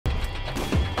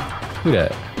Who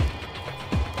that?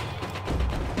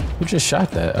 Who just shot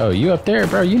that? Oh, you up there,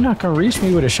 bro? You're not gonna reach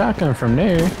me with a shotgun from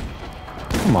there.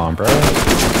 Come on, bro.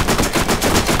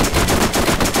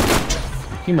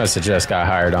 He must have just got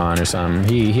hired on or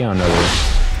something. He don't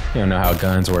know how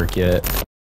guns work yet.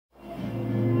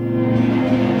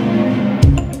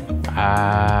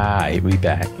 We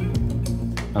back.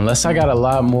 Unless I got a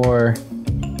lot more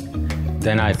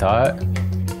than I thought,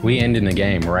 we ending the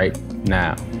game right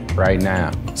now. Right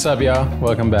now. What's up, y'all?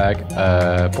 Welcome back.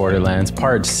 Borderlands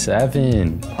Part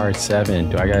 7. Part 7.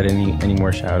 Do I got any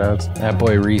more shout outs? That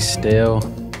boy Reese still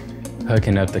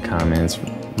hooking up the comments.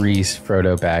 Reese,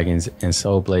 Frodo Baggins, and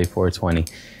Soulblade 420.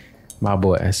 My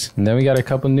boys. And then we got a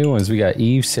couple new ones. We got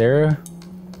Eve Sarah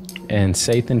and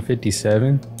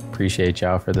Sathan57. Appreciate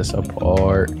y'all for the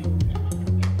support.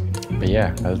 But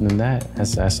yeah, other than that,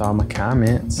 that's all my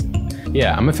comments.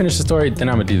 Yeah, I'm gonna finish the story, then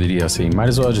I'm gonna do the DLC. Might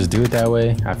as well just do it that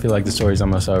way. I feel like the story's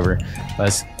almost over.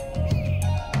 Let's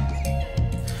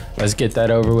get that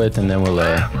over with, and then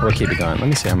we'll keep it going. Let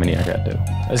me see how many I got, though.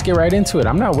 Let's get right into it.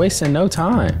 I'm not wasting no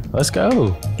time. Let's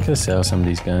go. Could sell some of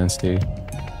these guns, too.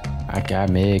 I got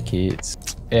med kits.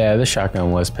 Yeah, this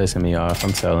shotgun was pissing me off.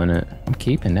 I'm selling it. I'm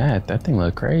keeping that. That thing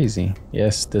looked crazy.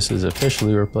 Yes, this is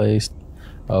officially replaced.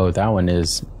 Oh, that one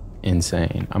is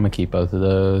insane. I'm gonna keep both of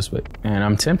those, but man,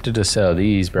 I'm tempted to sell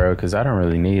these, bro, because I don't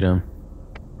really need them.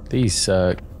 These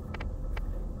suck.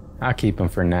 I'll keep them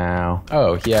for now.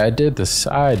 Oh yeah, I did the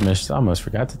side missions. I almost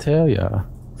forgot to tell y'all.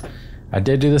 I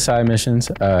did do the side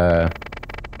missions. I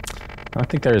don't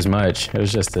think there's much. It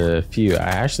was just a few. I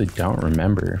actually don't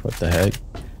remember what the heck.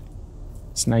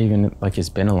 It's not even like it's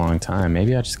been a long time.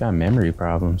 Maybe I just got memory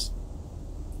problems.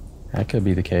 That could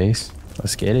be the case.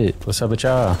 Let's get it. What's up with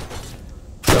y'all?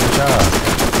 What's up with y'all?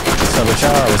 What's up with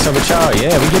y'all? What's up with y'all?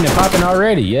 Yeah, we getting it popping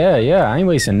already. Yeah, I ain't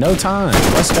wasting no time.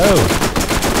 Let's go.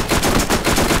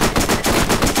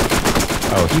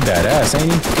 Oh, he badass,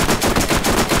 ain't he?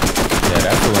 Yeah,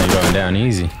 that fool ain't going down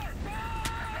easy.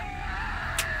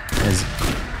 As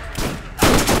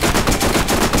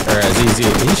easy.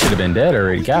 He should have been dead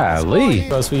already. Golly.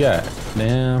 What else we got?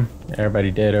 Damn.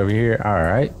 Everybody dead over here. All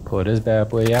right. Pull this bad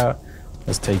boy out.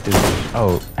 Let's take this.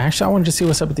 Oh, actually, I wanted to see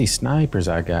what's up with these snipers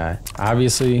I got.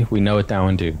 Obviously, we know what that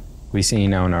one do. We seen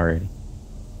that one already.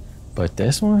 But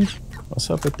this one?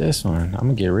 What's up with this one? I'm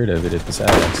gonna get rid of it if it's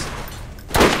ass.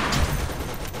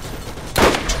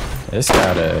 It's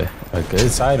got a good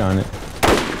sight on it.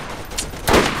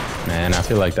 Man, I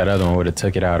feel like that other one would have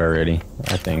took it out already.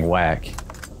 That thing whack.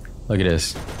 Look at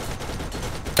this.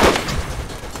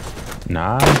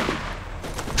 Nah.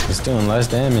 It's doing less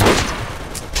damage.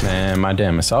 Man, my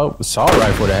damn assault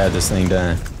rifle would have had this thing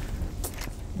done.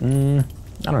 I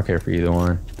don't care for either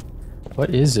one.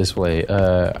 What is this way?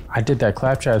 I did that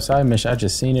claptrap side mission. I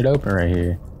just seen it open right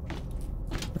here.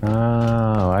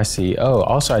 Oh, I see. Oh,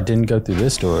 also I didn't go through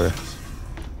this door.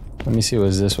 Let me see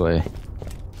what's this way.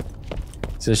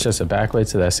 Is this just a back way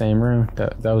to that same room?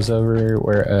 That was over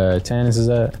where Tannis is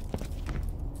at?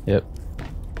 Yep.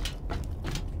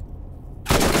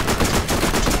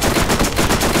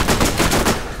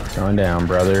 Going down,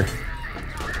 brother.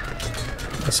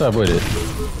 What's up with it?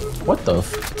 What the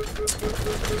f?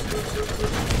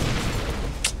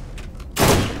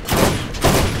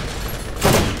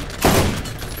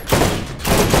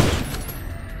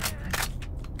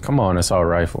 Come on, assault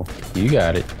rifle. You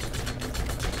got it.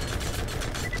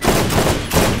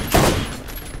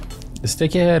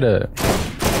 Stick your head up.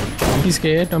 Don't be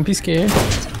scared. Don't be scared.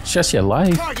 It's just your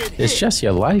life. It's just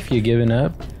your life you're giving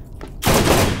up.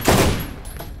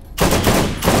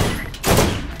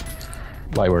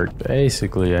 Light work.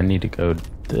 Basically, I need to go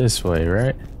this way,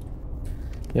 right?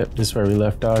 Yep, this is where we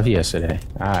left off yesterday.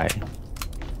 Alright.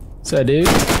 What's up, dude?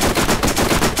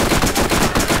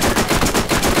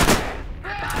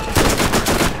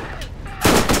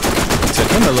 Took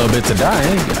him a little bit to die.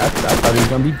 I thought he was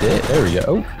gonna be dead. There we go.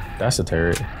 Oh, that's a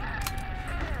turret.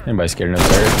 Anybody scared of no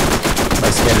turret?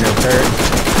 Anybody scared of no turret?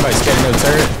 Anybody scared of no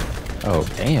turret? Oh,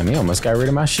 damn, he almost got rid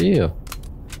of my shield.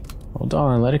 Hold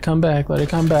on, let it come back, let it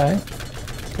come back.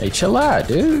 Hey, chill out,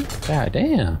 dude. God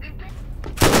damn.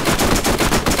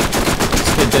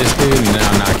 Let's get this dude and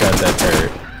now knock out that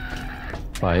turret.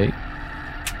 Like,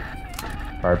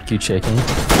 barbecue chicken.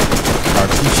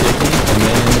 Barbecue chicken, and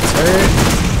then the turret.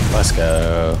 Let's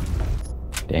go.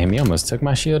 Damn, he almost took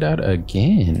my shield out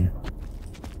again.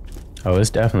 Oh, there's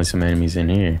definitely some enemies in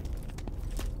here.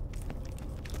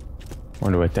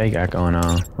 Wonder what they got going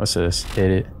on. What's this?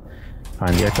 Hit it.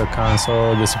 Find the Echo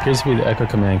console. This appears to be the Echo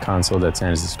command console that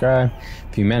Santa's described.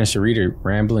 If you manage to read a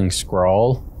rambling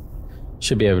scrawl,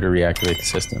 Should be able to reactivate the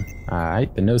system.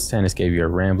 Alright, the notes Tannis gave you are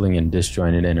rambling and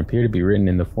disjointed and appear to be written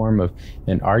in the form of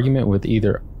an argument with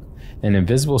either an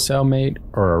invisible cellmate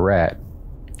or a rat.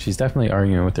 She's definitely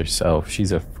arguing with herself.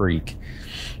 She's a freak.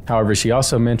 However, she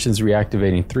also mentions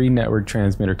reactivating 3 network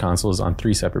transmitter consoles on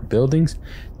 3 separate buildings,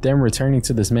 then returning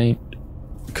to this main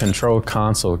control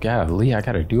console. Golly, I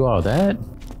gotta do all that?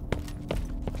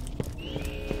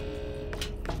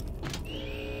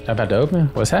 About to open?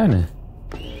 What's happening?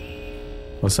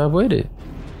 What's up with it?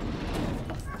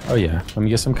 Oh yeah, let me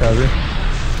get some cover.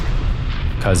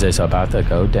 Cause it's about to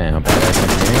go down. Badass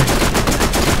engineer.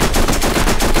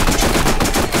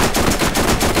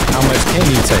 How much can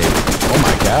you take? Oh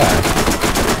my god.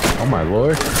 Oh my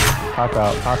lord. Pop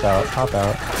out, pop out, pop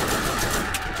out.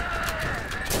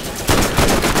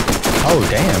 Oh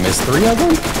damn, it's 3 of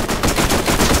them?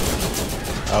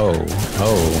 Oh.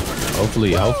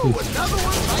 Hopefully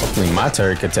my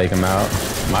turret could take them out.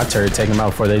 My turret take them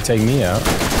out before they take me out.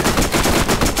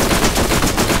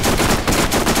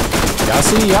 Y'all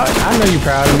see, y'all, I know you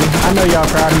proud of me. I know y'all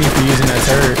proud of me for using that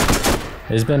turret.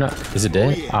 It's been is it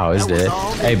dead? Oh, it's dead.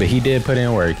 Hey, but he did put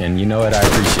in work, and you know what? I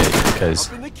appreciate it, because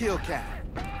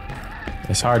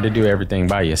it's hard to do everything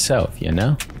by yourself, you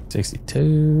know?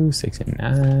 62,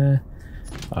 69,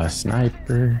 a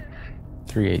sniper,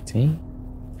 318.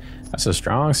 That's a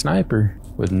strong sniper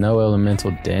with no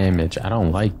elemental damage. I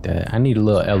don't like that. I need a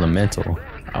little elemental.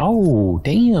 Oh,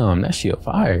 damn, that shield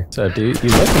fire. What's up, dude? You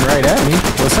looking right at me.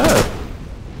 What's up?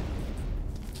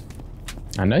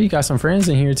 I know you got some friends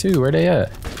in here too. Where they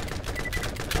at?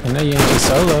 I know you ain't just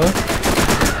solo.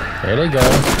 There they go.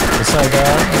 What's up,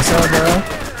 girl? What's up, girl?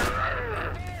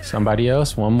 Somebody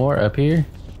else? One more up here?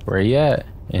 Where you at?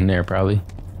 In there, probably.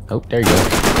 Oh, there you go.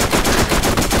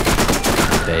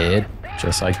 Dead.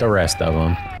 Just like the rest of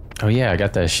them. Oh yeah, I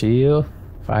got that shield.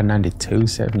 592,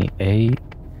 78.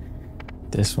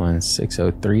 This one's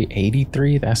 603,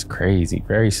 83. That's crazy.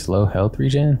 Very slow health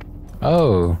regen.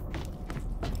 Oh.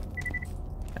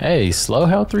 Hey, slow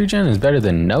health regen is better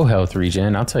than no health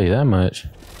regen. I'll tell you that much.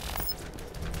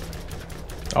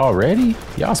 Already?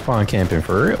 Y'all spawn camping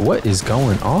for real? What is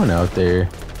going on out there?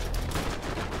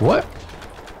 What?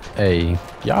 Hey,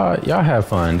 y'all have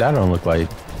fun. That don't look like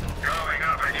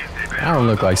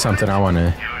something I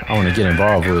wanna get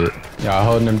involved with. Y'all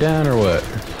holding them down or what?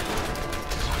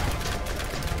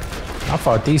 I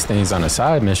fought these things on a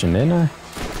side mission, didn't I?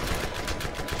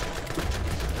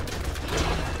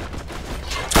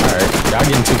 Alright, y'all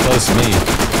getting too close to me.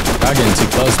 Y'all getting too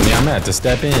close to me. I'm gonna have to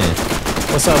step in.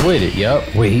 What's up with it?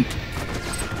 Yup, weak.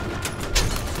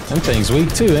 Them things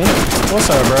weak too, ain't it? What's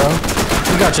up, bro?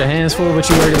 You got your hands full, but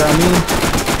you worried about me?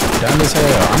 Dumb as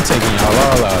hell. I'm taking y'all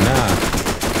all out now.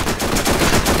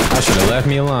 I should have left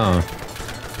me alone.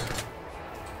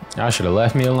 I should have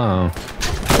left me alone.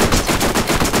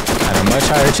 Had a much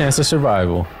higher chance of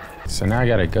survival. So now I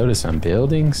gotta go to some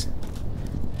buildings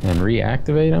and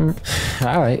reactivate them.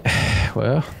 All right,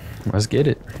 well, let's get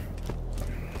it.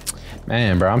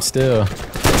 Man, bro, I'm still.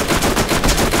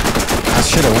 I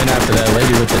should have went after that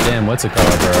lady with the damn, what's it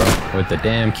called, bro? With the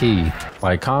damn key.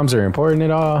 Like, comms are important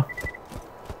at all.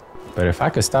 But if I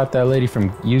could stop that lady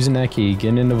from using that key,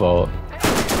 getting in the vault,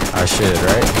 I should,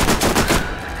 right?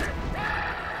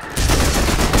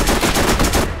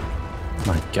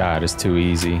 My God, it's too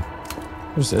easy.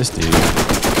 Who's this dude?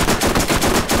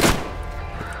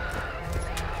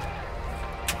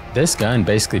 This gun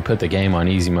basically put the game on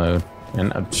easy mode.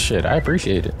 And shit, I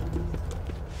appreciate it.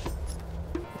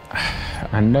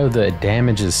 I know the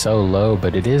damage is so low,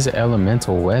 but it is an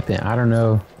elemental weapon. I don't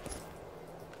know.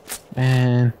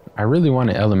 Man, I really want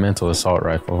an elemental assault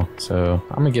rifle. So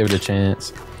I'm gonna give it a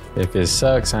chance. If it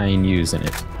sucks, I ain't using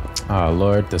it. Oh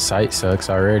Lord, the sight sucks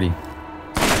already.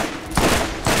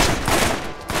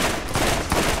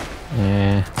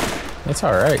 Yeah, it's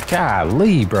all right.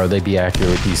 Golly, bro, they be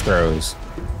accurate with these throws.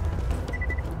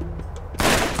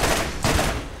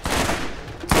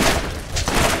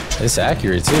 It's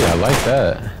accurate too. I like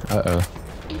that. Uh-oh.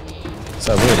 What's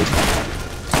up with it?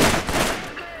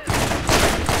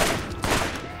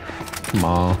 Come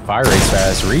on. Fire rate's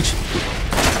fast. Reach.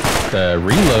 The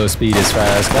reload speed is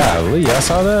fast. Golly, I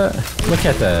saw that. Look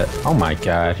at that. Oh my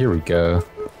God. Here we go.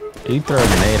 Did he throw a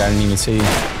grenade? I didn't even see.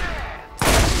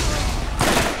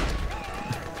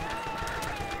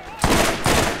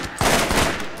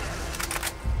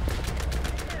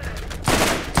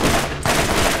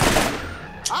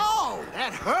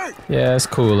 Yeah, it's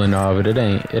cool and all, but it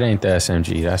ain't the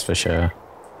SMG, that's for sure.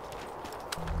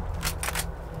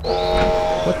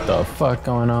 What the fuck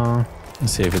going on?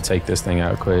 Let's see if it take this thing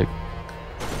out quick.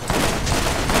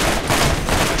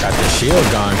 Got the shield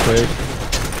gone quick.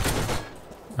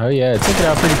 Oh yeah, it took it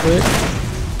out pretty quick.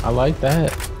 I like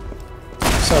that.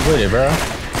 What's up with it, bro?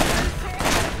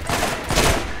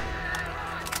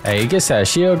 Hey, he gets that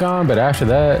shield gone, but after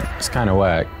that, it's kind of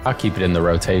whack. I'll keep it in the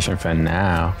rotation for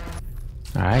now.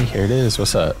 All right, here it is.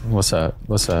 What's up? What's up?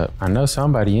 What's up? I know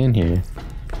somebody in here.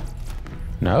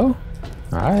 No?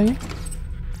 All right.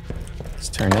 Let's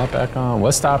turn that back on.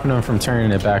 What's stopping them from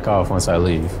turning it back off once I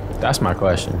leave? That's my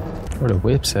question. Where the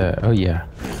whip's at? Oh, yeah.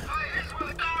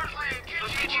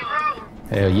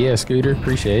 Hell yeah, Scooter.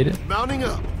 Appreciate it. Mounting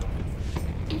up.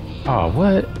 Oh,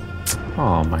 what?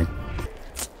 Oh, my.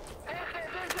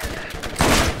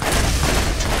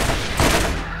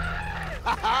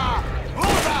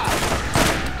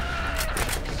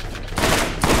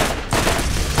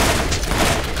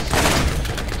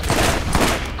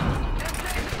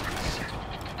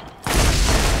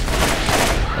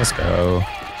 Let's go.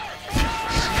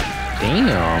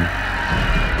 Damn.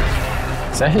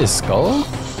 Is that his skull?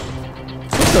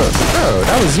 What the? Bro,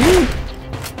 that was you?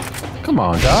 Come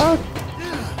on, dog.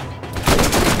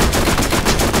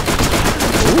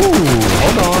 Ooh,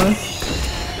 hold on.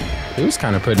 He was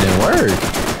kind of putting in work.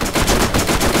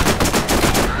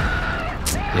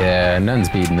 Yeah, nothing's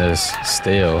beating this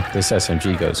still. This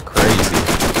SMG goes crazy.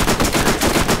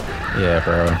 Yeah,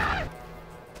 bro.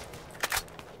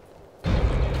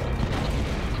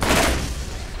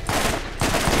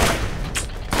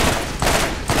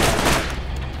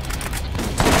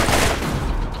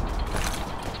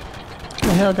 Who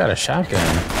the hell got a shotgun?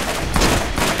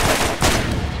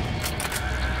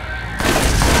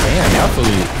 Damn, y'all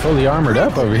fully armored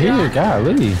up over here.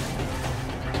 Golly.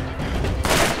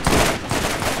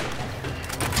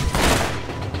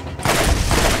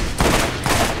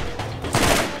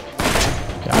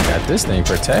 Y'all got this thing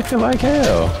protected like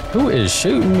hell. Who is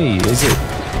shooting me? Is it?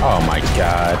 Oh my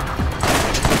God.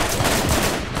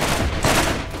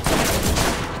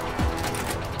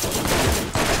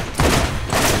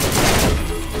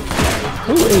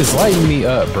 Who is lighting me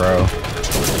up, bro?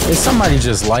 Is somebody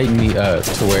just lighting me up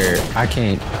to where I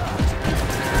can't?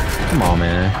 Come on,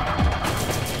 man.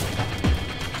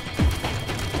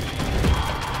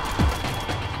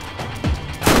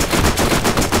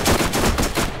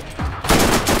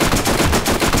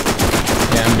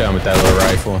 Yeah, I'm done with that little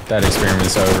rifle. That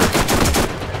experiment's over.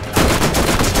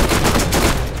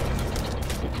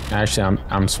 Actually,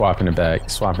 I'm swapping it back.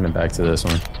 Swapping it back to this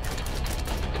one.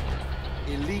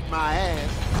 My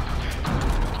ass.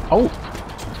 Oh,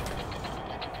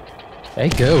 they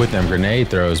good with them grenade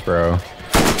throws, bro.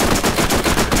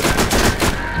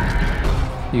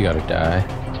 You gotta die.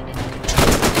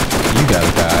 You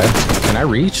gotta die. Can I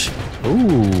reach?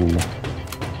 Ooh.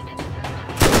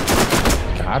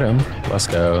 Got him. Let's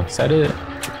go. Is that it?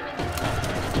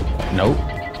 Nope.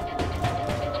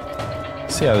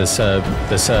 See how the sub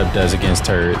does against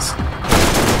turrets.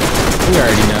 We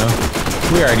already know.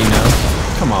 We already know.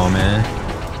 Come on, man.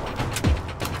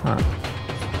 Huh.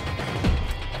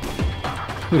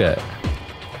 Who that?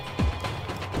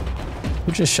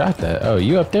 Who just shot that? Oh,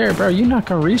 you up there, bro? You're not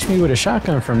gonna reach me with a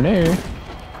shotgun from there.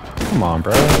 Come on,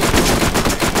 bro.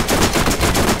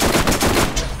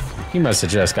 He must have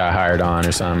just got hired on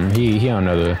or something. He don't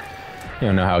know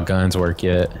how guns work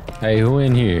yet. Hey, who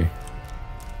in here?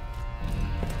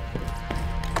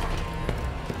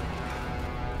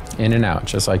 In and out,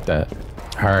 just like that.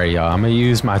 All right, y'all, I'm gonna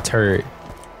use my turret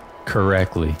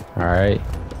correctly, all right?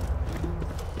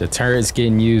 The turret's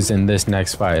getting used in this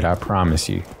next fight, I promise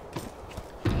you.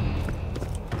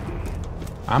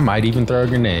 I might even throw a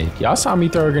grenade. Y'all saw me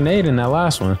throw a grenade in that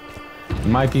last one. You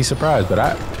might be surprised,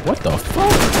 but what the fuck?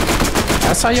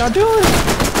 That's how y'all doing?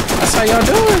 That's how y'all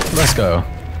doing? Let's go.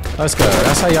 Let's go.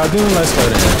 That's how y'all doing? Let's go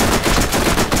then.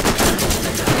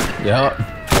 Yup.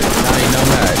 Now ain't no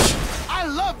match.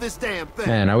 This damn thing.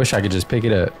 Man, I wish I could just pick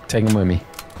it up, take them with me.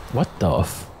 What the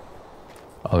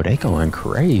Oh, they going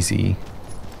crazy.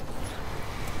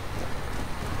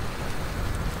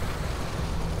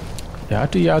 Y'all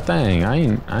do y'all thing. I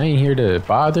ain't here to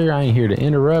bother. I ain't here to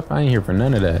interrupt. I ain't here for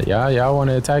none of that. Y'all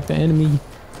want to attack the enemy?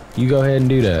 You go ahead and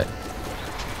do that.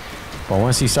 But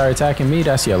once you start attacking me,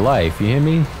 that's your life. You hear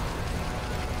me?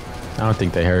 I don't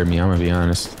think they heard me. I'm gonna be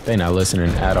honest. They not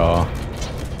listening at all.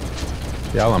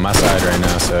 Y'all on my side right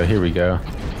now, so here we go.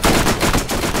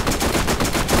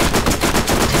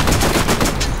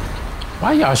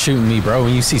 Why y'all shooting me, bro,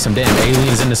 when you see some damn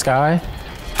aliens in the sky?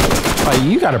 Like,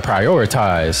 you gotta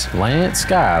prioritize, Lance.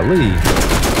 Golly.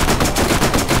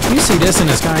 You see this in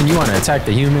the sky and you wanna attack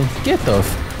the human? Get the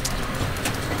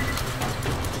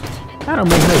That don't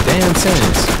make no damn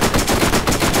sense.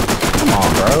 Come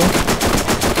on, bro.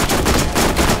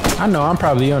 I know I'm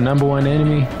probably your #1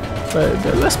 enemy.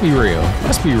 But let's be real.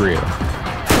 Let's be real.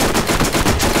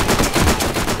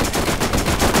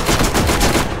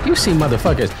 You see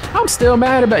motherfuckers. I'm still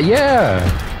mad about. Yeah.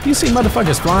 You see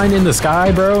motherfuckers flying in the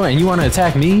sky, bro, and you want to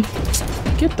attack me?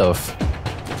 Get the.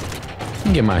 Let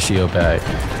me get my shield back.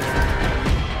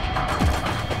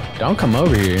 Don't come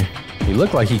over here. You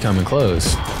look like he coming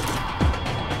close.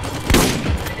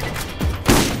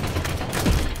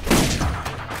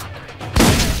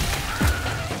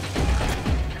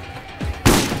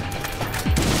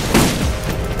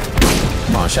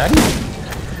 Come on, Shaggy.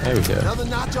 There we go. Another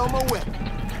notch on my whip.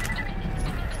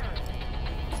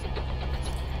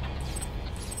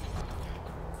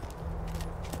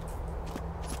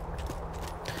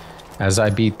 As I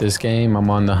beat this game, I'm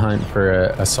on the hunt for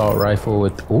an assault rifle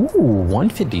with, ooh,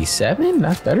 157?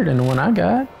 That's better than the one I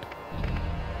got.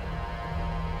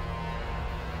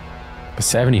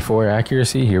 74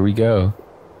 accuracy, here we go.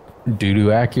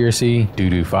 Doo-doo accuracy,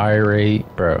 doo-doo fire rate,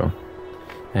 bro.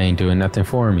 Ain't doing nothing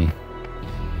for me.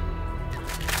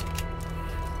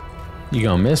 You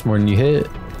gonna miss more than you hit.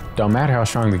 Don't matter how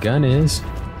strong the gun is.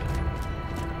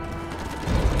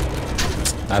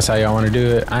 That's how y'all want to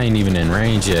do it? I ain't even in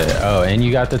range yet. Oh, and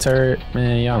you got the turret?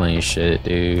 Man, y'all ain't shit,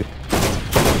 dude.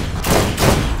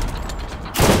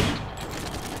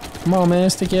 Come on, man,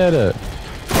 stick your head up.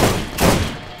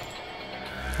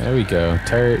 There we go.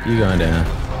 Turret, you going down.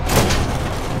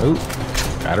 Oop.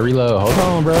 Gotta reload. Hold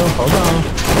on, bro. Hold on.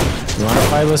 You want to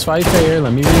fight? Let's fight fair.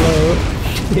 Let me reload.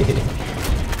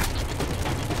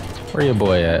 Where your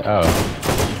boy at? Oh.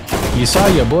 You saw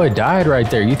your boy died right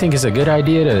there. You think it's a good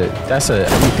idea to... You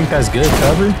think that's good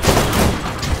cover?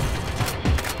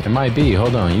 It might be.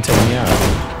 Hold on. You take me out.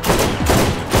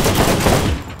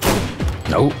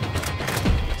 Nope.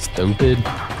 Stupid.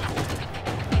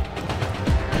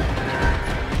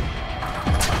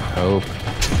 Nope.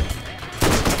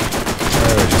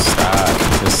 Bro, just stop.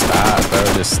 Just stop, bro.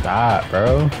 Just stop,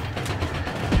 bro.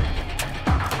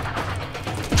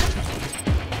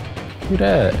 Who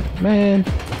that? Man.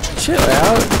 Chill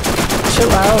out.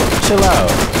 Chill out. Chill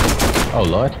out. Oh,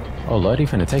 Lord. Oh, Lord, he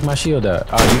finna take my shield out.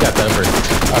 Oh, you got the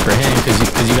upper hand because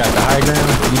you got the high ground?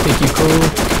 You think you cool?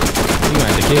 You gonna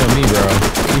have to kill me, bro.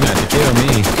 You gonna have to kill me.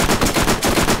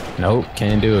 Nope,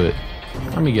 can't do it.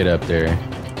 Let me get up there.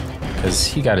 Because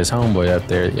he got his homeboy up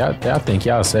there. Y'all think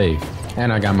y'all safe.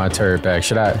 And I got my turret back.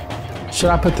 Should I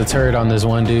put the turret on this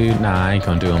one dude? Nah, I ain't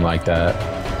gonna do him like that.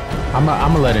 I'm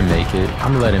gonna let him make it.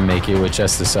 I'm gonna let him make it with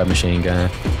just the submachine gun.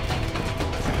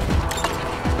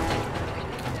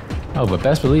 Oh, but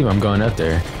best believe I'm going up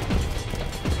there.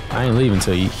 I ain't leaving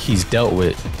until he's dealt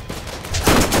with.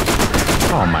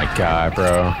 Oh my god,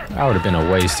 bro. That would have been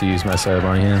a waste to use my sub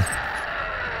on him.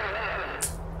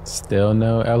 Still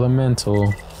no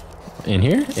elemental. In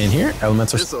here? In here?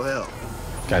 Elemental. This'll help.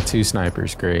 Got 2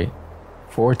 snipers. Great.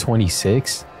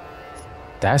 426?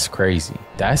 That's crazy.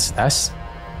 That's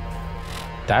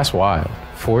wild.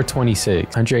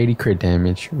 426, 180 crit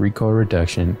damage, recoil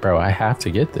reduction. Bro, I have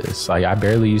to get this. Like, I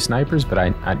barely use snipers, but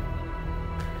I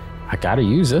gotta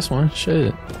use this one.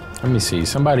 Shit. Let me see.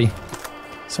 Somebody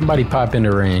pop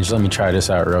into range. Let me try this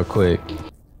out real quick.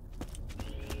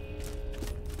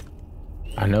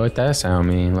 I know what that sound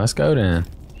mean. Let's go then.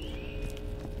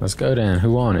 Let's go then.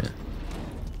 Who want it?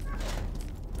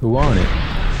 Who want it?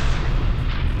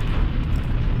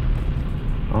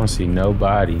 I don't see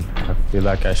nobody. I feel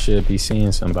like I should be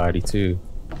seeing somebody too.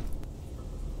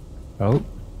 Oh.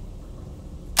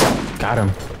 Got him.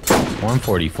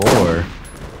 144.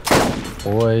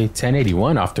 Boy,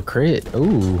 1081 off the crit.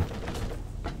 Ooh.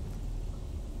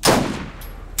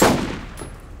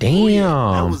 Damn. Oh,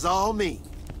 yeah, that was all me.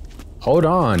 Hold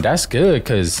on. That's good,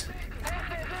 cause...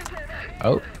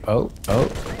 Oh.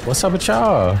 What's up with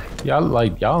y'all?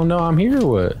 Y'all know I'm here or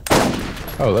what?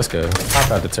 Oh, let's go.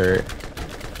 Pop out the turret.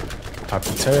 Pop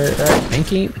the turret, right?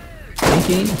 Thinking.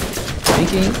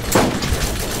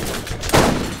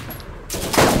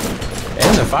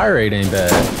 And the fire rate ain't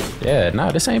bad. Yeah,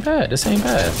 nah, this ain't bad.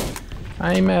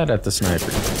 I ain't mad at the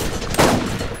sniper.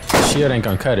 Shield ain't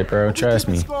gonna cut it, bro. Trust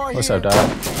me. What's up, dog?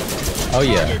 Oh,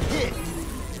 yeah.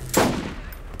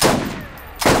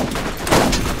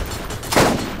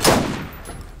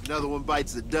 Another one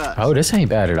bites the dust. Oh, this ain't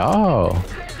bad at all.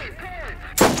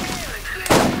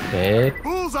 Dead.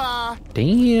 Bullseye.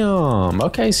 Damn.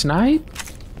 Okay, snipe.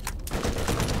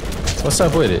 What's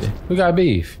up with it? Who got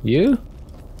beef? You?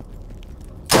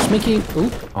 Smicky.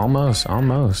 Oop. Almost.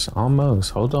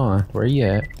 Hold on. Where you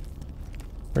at?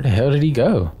 Where the hell did he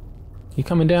go? You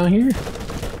coming down here?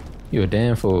 You a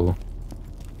damn fool.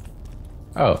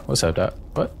 Oh, what's up, doc?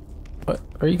 What?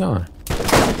 Where you going?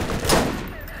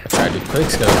 I tried to quick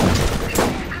scope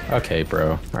him. Okay,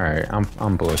 bro. Alright, I'm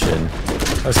bullshitting.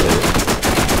 Let's get it.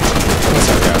 What's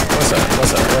up, guys? What's up?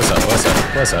 What's up? What's up? What's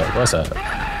up? What's up? What's up?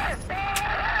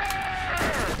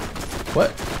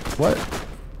 What? What?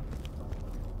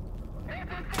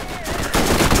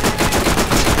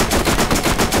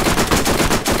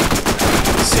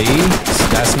 See?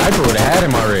 That sniper would have had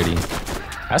him already.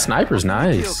 That sniper's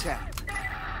nice.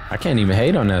 I can't even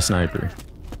hate on that sniper.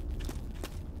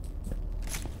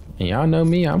 And y'all know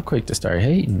me, I'm quick to start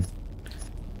hating.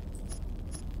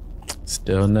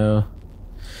 Still no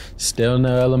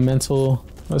elemental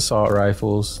assault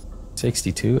rifles.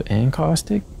 62 and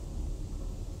caustic?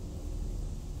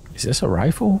 Is this a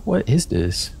rifle? What is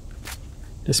this?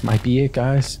 This might be it,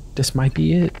 guys. This might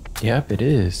be it. Yep, it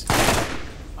is.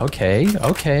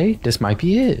 Okay, this might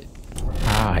be it.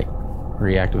 Alright,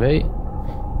 reactivate.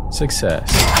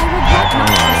 Success. Back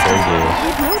online, very good.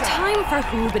 We've no time for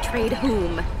who betrayed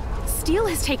whom. Steele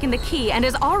has taken the key and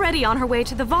is already on her way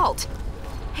to the vault.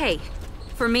 Hey,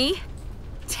 for me,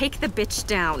 take the bitch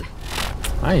down.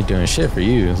 I ain't doing shit for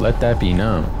you. Let that be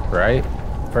known, right?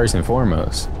 First and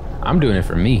foremost, I'm doing it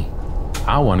for me.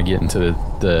 I want to get into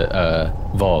the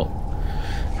vault.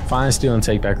 Find Steele and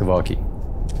take back the vault key.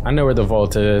 I know where the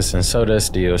vault is, and so does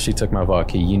Steele. She took my vault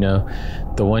key, you know,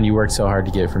 the one you worked so hard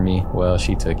to get for me. Well,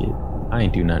 she took it. I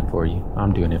ain't do nothing for you.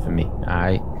 I'm doing it for me,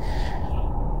 alright?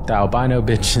 The albino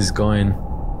bitch is going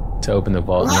to open the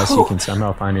vault unless you can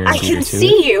somehow find her and beat her to it. I can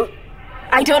see you.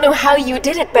 I don't know how you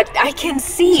did it, but I can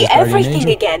see everything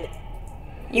again.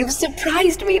 You've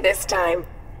surprised me this time.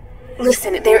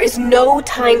 Listen, there is no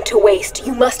time to waste.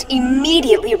 You must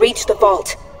immediately reach the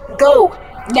vault. Go,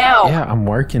 now. Yeah, I'm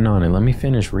working on it. Let me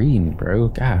finish reading, bro.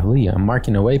 Golly, I'm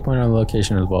marking a waypoint on the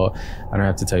location of the vault. I don't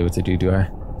have to tell you what to do, do I?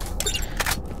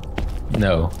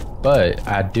 No, but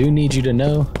I do need you to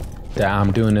know that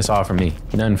I'm doing this all for me.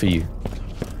 None for you.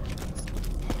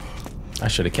 I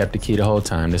should have kept the key the whole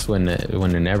time. This wouldn't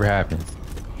have never happened.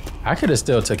 I could have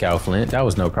still took out Flint. That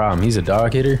was no problem. He's a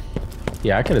dog hitter.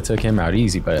 Yeah, I could have took him out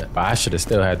easy, but I should have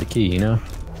still had the key, you know?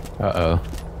 Uh-oh.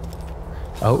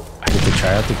 Oh, I get to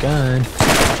try out the gun.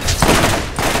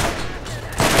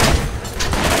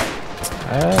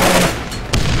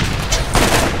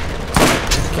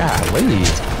 Golly.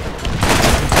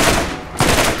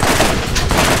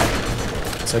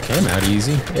 Took him out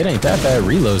easy. It ain't that bad.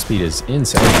 Reload speed is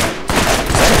insane. Is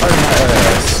that part of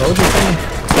my soldier thing?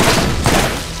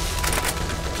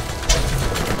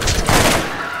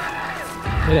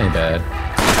 It ain't bad.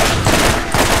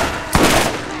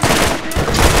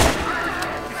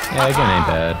 Yeah, again, ain't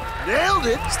bad. Nailed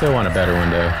it. Still want a better one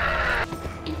though.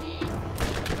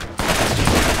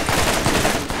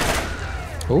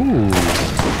 Ooh.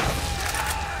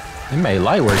 He made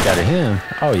light work out of him.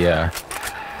 Oh yeah.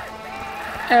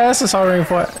 Yeah, that's assault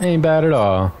rifle. Ain't bad at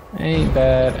all. Ain't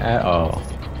bad at all.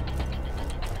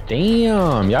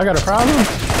 Damn, y'all got a problem?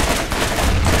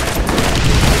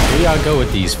 Here y'all go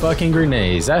with these fucking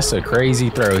grenades. That's a crazy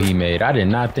throw he made. I did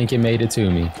not think it made it to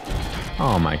me.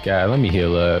 Oh my god, let me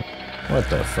heal up. What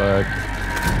the fuck?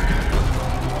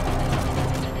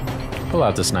 Pull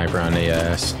out the sniper on their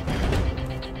ass.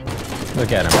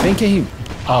 Look at him. Thinking he...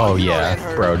 Oh yeah,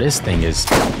 bro, this thing is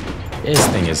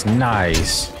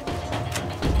nice.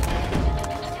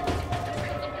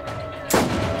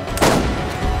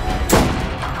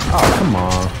 Oh, come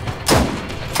on.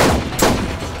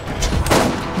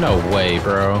 No way,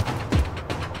 bro.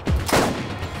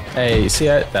 Hey, see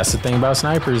that? That's the thing about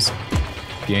snipers.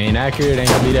 If you ain't accurate, it ain't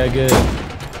gonna be that good.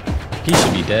 He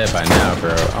should be dead by now,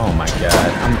 bro. Oh my god.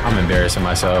 I'm embarrassing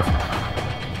myself.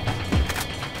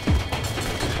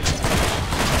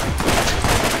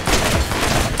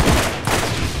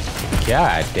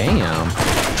 God damn.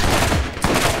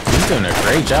 He's doing a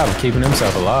great job of keeping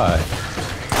himself alive.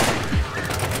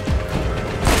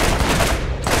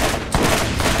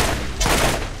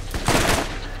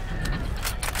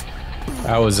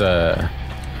 I was, I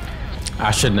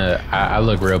shouldn't have, I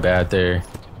look real bad there.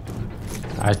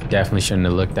 I definitely shouldn't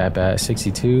have looked that bad.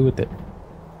 62 with it.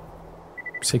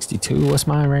 62, what's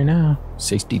mine right now?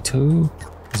 62?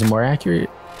 Is it more accurate?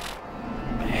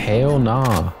 Hell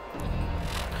nah.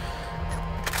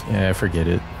 Yeah, forget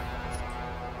it.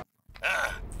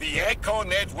 The Echo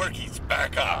Network is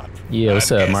back up. Yeah,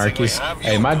 what's up, Marcus?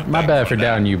 Hey, my bad for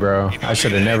doubting you, bro. I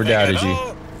should have never doubted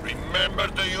you. Remember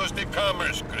to use the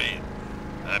commerce grid.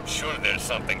 I'm sure there's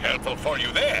something helpful for you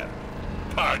there,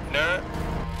 partner.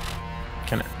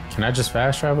 Can I just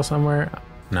fast travel somewhere?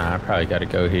 Nah, I probably gotta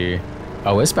go here.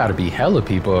 Oh, it's about to be hella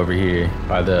people over here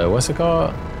by the, what's it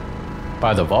called?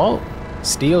 By the vault?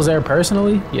 Steele's there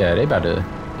personally? Yeah, they about to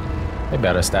They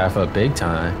better staff up big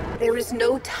time. There is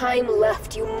no time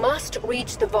left. You must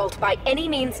reach the vault by any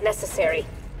means necessary.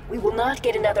 We will not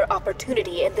get another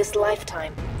opportunity in this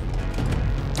lifetime.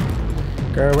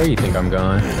 Girl, where you think I'm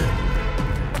going?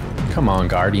 Come on,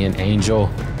 guardian angel.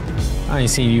 I ain't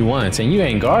seen you once, and you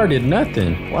ain't guarded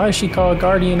nothing. Why is she called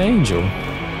guardian angel?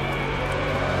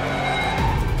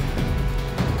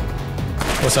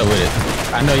 What's up with it?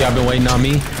 I know y'all been waiting on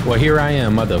me. Well, here I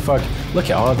am, motherfucker. Look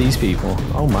at all these people.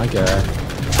 Oh my god.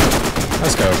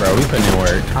 Let's go, bro. We putting in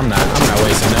work. I'm not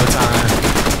wasting no time,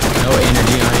 no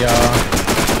energy on y'all.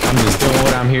 I'm just doing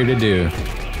what I'm here to do.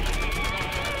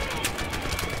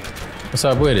 What's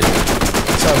up with it?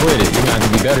 What's up with it? You're gonna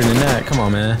have to be better than that. Come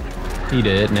on, man. He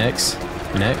did. Next.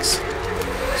 Let's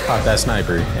pop that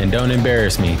sniper and don't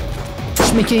embarrass me.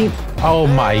 Schmicky. Oh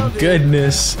my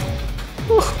goodness.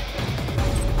 Whew.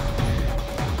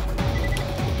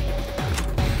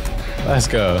 Let's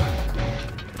go.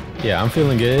 Yeah, I'm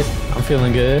feeling good.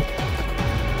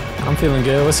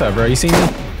 What's up, bro? You see me?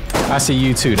 I see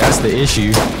you too. That's the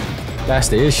issue.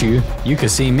 You can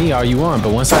see me all you want,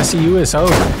 but once I see you, it's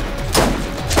over.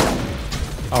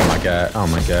 Oh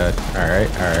my god. All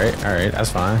right.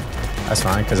 That's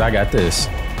fine, cause I got this.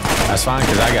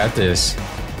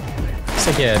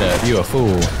 Stick your head up. You a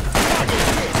fool.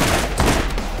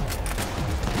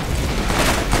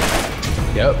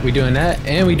 Yep, we doing that,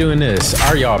 and we doing this.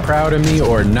 Are y'all proud of me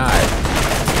or not?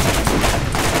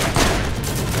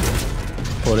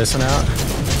 Pull this one out.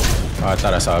 Oh, I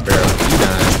thought I saw a barrel. You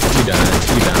done.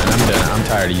 I'm done. I'm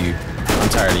tired of you.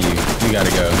 You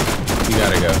gotta go.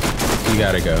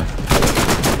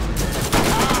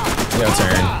 Your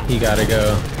turn. He gotta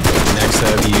go. Next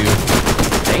up, you.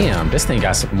 Damn, this thing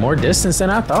got some more distance than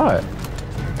I thought.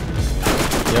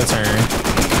 Your turn.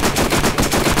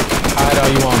 Hide all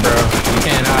you want, bro. You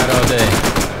can't hide all day,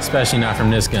 especially not from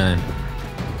this gun.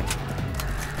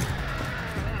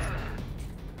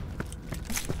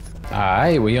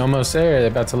 Alright, we almost there.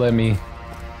 They're about to let me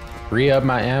re-up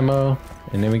my ammo,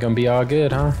 and then we're gonna be all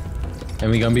good, huh? And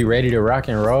we're gonna be ready to rock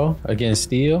and roll against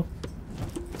Steel.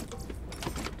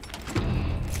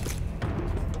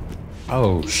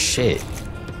 Oh shit.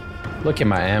 Look at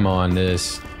my ammo on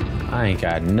this. I ain't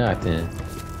got nothing.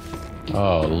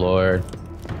 Oh Lord.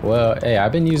 Well, hey,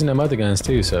 I've been using them other guns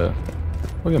too, so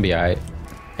we're gonna be alright.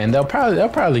 And they'll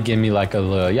probably give me like a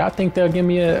little. Y'all think they'll give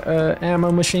me a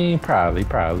ammo machine? Probably.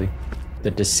 The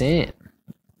descent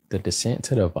to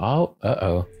the vault.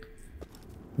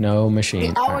 No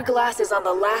machine. The hourglass is on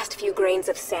the last few grains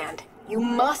of sand. You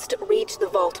must reach the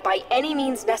vault by any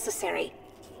means necessary.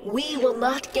 We will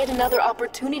not get another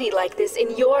opportunity like this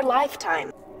in your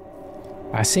lifetime.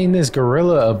 I seen this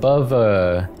gorilla above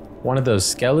one of those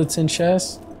skeleton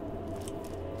chests.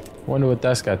 Wonder what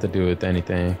that's got to do with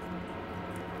anything.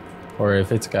 Or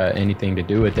if it's got anything to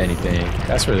do with anything.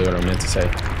 That's really what I meant to say.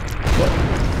 What?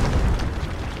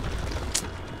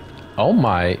 Oh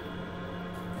my.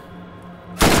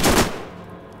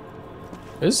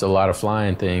 There's a lot of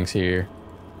flying things here.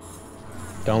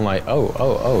 Don't like,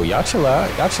 oh, y'all chill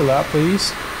out,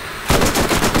 please.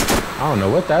 I don't know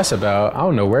what that's about. I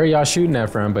don't know where y'all shooting that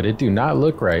from, but it do not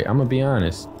look right. I'm gonna be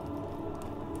honest.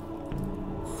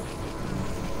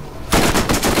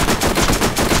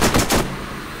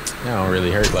 That don't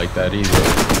really hurt like that either.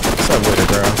 What's up with it,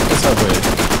 bro? What's up with it?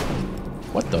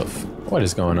 What the what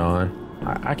is going on?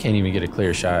 I can't even get a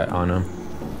clear shot on him.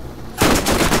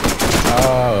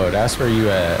 Oh, that's where you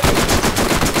at.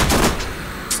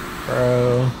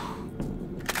 Bro.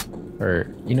 Or,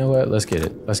 you know what? Let's get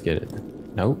it.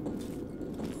 Nope.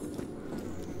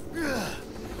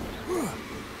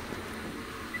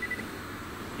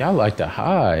 Y'all like to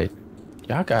hide.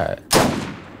 Y'all got...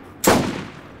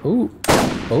 Ooh.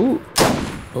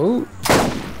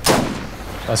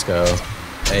 Let's go.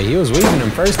 Hey, he was weaving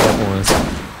them first up ones.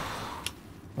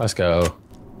 Let's go.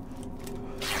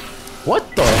 What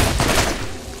the?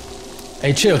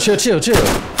 Hey, chill. I should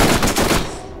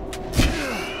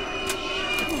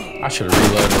have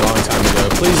reloaded a long time ago.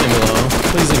 Please leave me alone.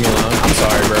 I'm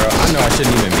sorry, bro. I know I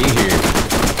shouldn't even be here.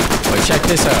 But check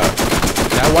this out.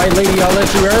 That white lady y'all let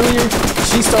through earlier,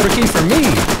 she stole the key from me.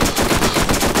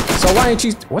 So why ain't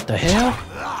you... What the hell?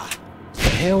 What the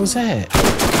hell was that?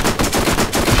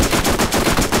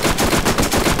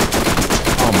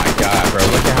 Oh my god, bro.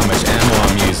 Look at how much ammo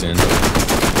I'm using.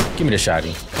 Give me the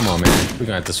shotty. Come on, man. We're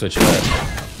gonna have to switch it up.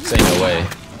 This ain't no way.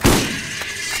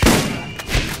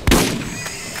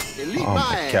 Oh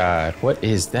my god. What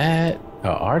is that? An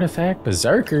artifact?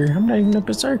 Berserker? I'm not even a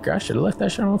berserker. I should have left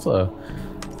that shit on the floor.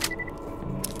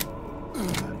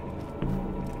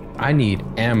 I need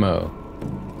ammo.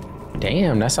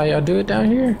 Damn, that's how y'all do it down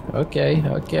here?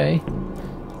 Okay.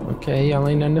 Okay, y'all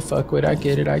ain't nothing to fuck with. I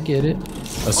get it, I get it.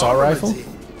 Assault rifle?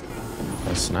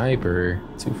 A sniper.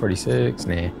 246,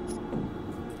 nah.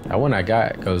 That one I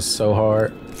got goes so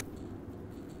hard.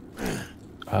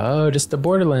 Oh, just the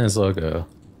Borderlands logo.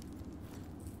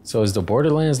 So is the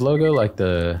Borderlands logo like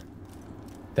the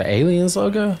Aliens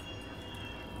logo?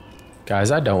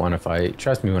 Guys, I don't want to fight.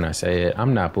 Trust me when I say it.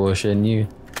 I'm not bullshitting you.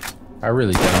 I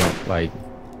really don't. Like,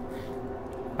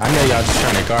 I know y'all just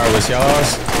trying to guard what's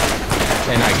y'all's.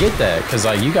 And I get that, because,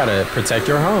 like, you got to protect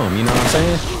your home. You know what I'm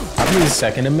saying? I believe the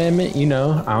Second Amendment, you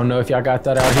know. I don't know if y'all got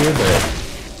that out here,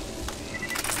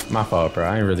 but my fault, bro.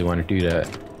 I didn't really want to do that.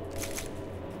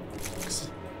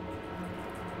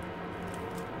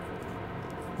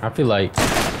 I feel like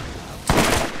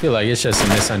it's just a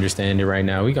misunderstanding right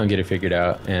now. We're gonna get it figured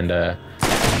out, and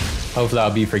hopefully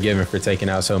I'll be forgiven for taking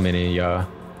out so many of y'all.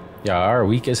 Y'all are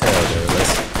weak as hell,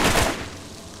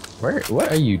 though.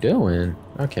 What are you doing?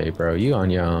 Okay, bro, you on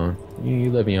your own.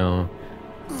 You living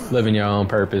your own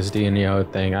purpose, doing your own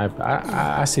thing.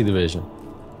 I see the vision.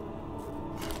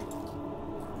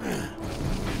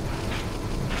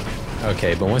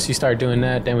 Okay, but once you start doing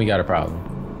that, then we got a problem.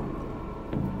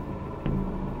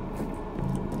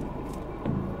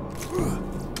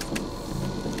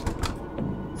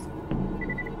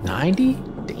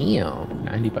 Damn,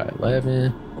 90 by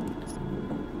 11,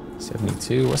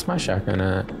 72. What's my shotgun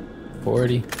at?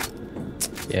 40.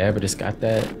 Yeah, but it's got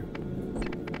that.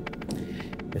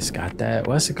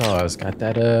 What's it called? It's got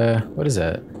that. What is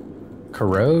that?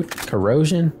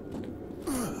 Corrosion.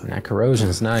 And that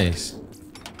corrosion's nice.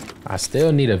 I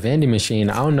still need a vending machine.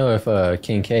 I don't know if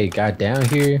King K got down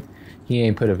here. He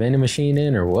ain't put a vending machine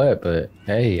in or what, but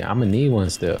hey, I'm gonna need one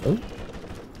still. Oh,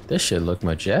 this should look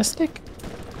majestic.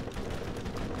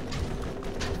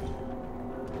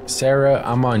 Sarah,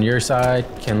 I'm on your side.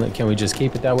 Can we just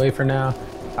keep it that way for now?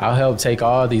 I'll help take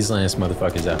all these Lance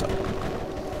motherfuckers out.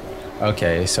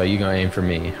 Okay, so you gonna aim for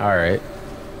me. All right.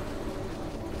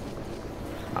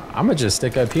 I'm gonna just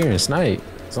stick up here and snipe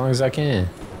as long as I can.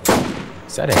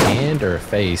 Is that a hand or a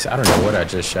face? I don't know what I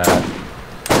just shot.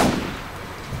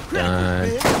 Done.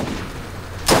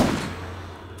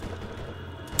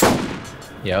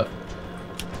 Yep.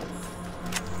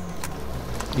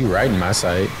 You right in my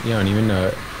sight. You don't even know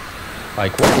it.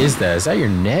 Like, what is that? Is that your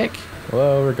neck?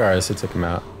 Well, regardless, it took him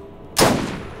out.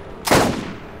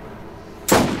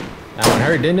 That one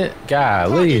hurt, didn't it?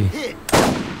 Golly.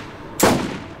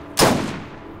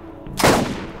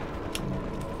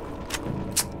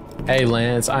 Hey,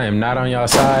 Lance, I am not on y'all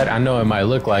side. I know it might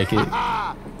look like it.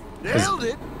 Nailed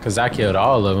it. Because I killed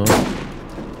all of them.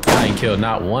 I ain't killed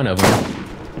not one of them.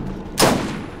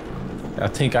 I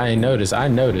think I ain't noticed. I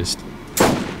noticed.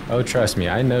 Oh, trust me,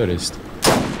 I noticed.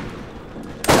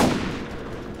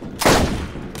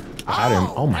 I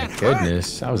didn't. Oh my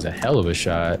goodness, that was a hell of a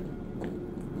shot.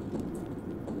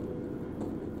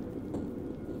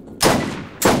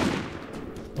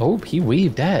 Oh, he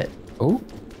weaved that. Oh,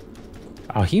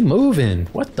 he moving.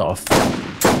 What the f?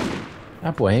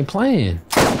 That boy ain't playing.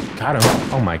 Got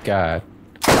him. Oh my god.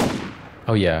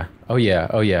 Oh yeah. Oh yeah.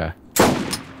 Oh yeah.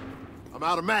 I'm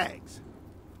out of mags.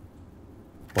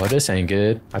 Well, this ain't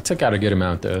good. I took out a good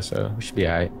amount though, so we should be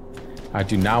alright. I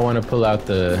do not want to pull out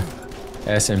the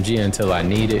SMG until I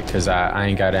need it, because I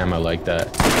ain't got ammo like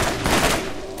that.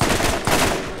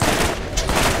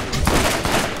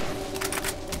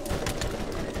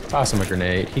 Toss him a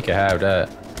grenade. He could have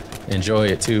that. Enjoy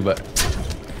it too, but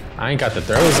I ain't got the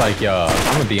throws like y'all.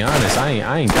 I'm gonna be honest, I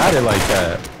ain't got it like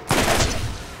that.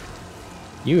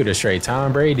 You would have straight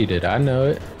Tom Brady'd it. I know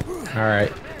it. Alright.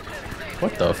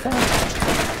 What the fuck?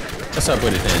 What's up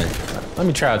with it then? Let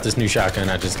me try out this new shotgun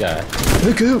I just got.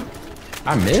 Look out!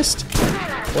 I missed?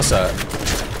 What's up?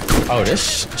 Oh,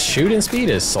 this shooting speed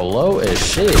is slow as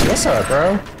shit. What's up,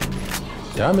 bro?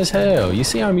 Dumb as hell. You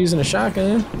see I'm using a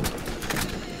shotgun?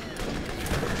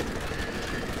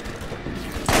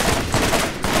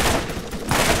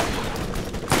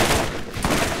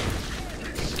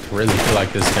 Really feel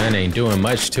like this gun ain't doing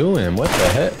much to him. What the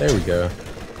heck? There we go.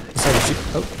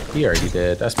 Oh, he already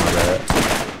did. That's my bad.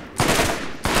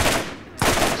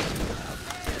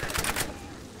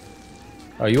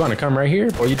 Oh, you want to come right here?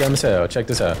 Boy, you dumb as hell. Check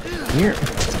this out. Come here.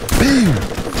 Boom!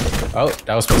 Oh,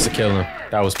 that was supposed to kill him.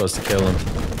 That was supposed to kill him.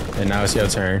 And now it's your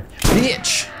turn.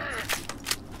 Bitch!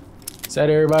 Is that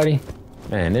everybody?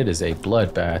 Man, it is a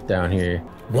bloodbath down here.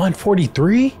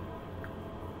 143?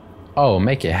 Oh,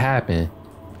 make it happen.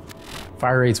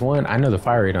 Fire rate's 1. I know the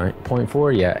fire rate on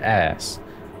 0.4. Yeah, ass.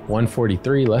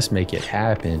 143. Let's make it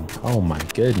happen. Oh my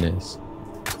goodness.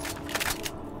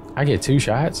 I get 2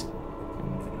 shots?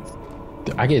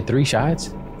 I get 3 shots?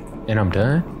 And I'm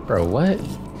done? Bro, what?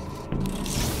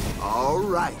 All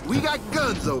right, we got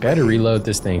guns over Better here. reload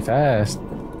this thing fast.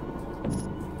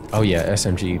 Oh yeah,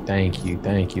 SMG. Thank you,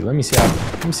 thank you. Let me see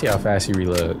how fast you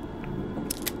reload.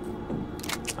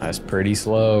 That's pretty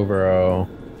slow, bro.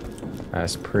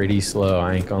 That's pretty slow.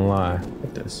 I ain't gonna lie.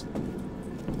 What this?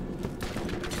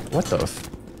 What the?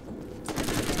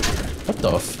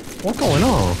 What's going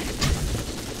on?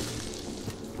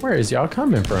 Where is y'all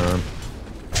coming from?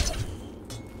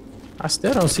 I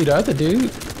still don't see the other dude.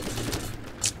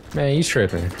 Man, you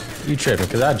tripping. You tripping,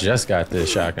 because I just got this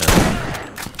shotgun.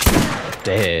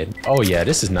 Dead. Oh yeah,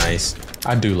 this is nice.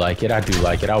 I do like it. I do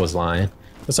like it. I was lying.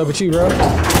 What's up with you, bro?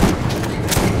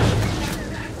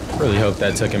 Really hope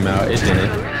that took him out. It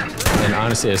didn't. And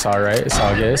honestly, it's alright. It's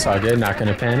all good. It's all good. Not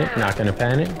gonna panic. Not gonna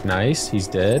panic. Nice. He's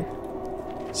dead.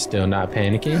 Still not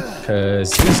panicking,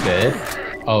 because he's dead.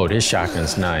 Oh, this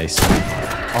shotgun's nice.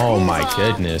 Oh my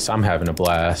goodness. I'm having a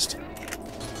blast.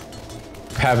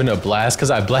 Having a blast because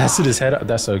I blasted his head up.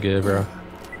 That's so good, bro.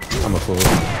 I'm a fool.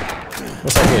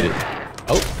 What's up with it?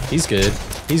 Oh, he's good.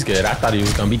 He's good. I thought he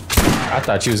was gonna be. I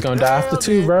thought you was gonna die after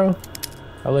two, bro.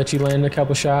 I'll let you land a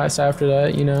couple shots after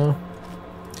that, you know.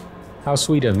 How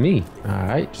sweet of me. All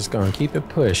right, just gonna keep it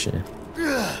pushing.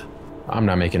 I'm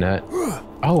not making that.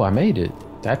 Oh, I made it.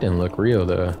 That didn't look real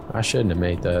though. I shouldn't have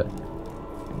made that.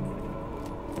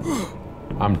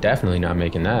 I'm definitely not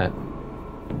making that.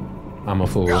 I'm a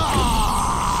fool.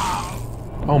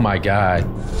 Oh my god.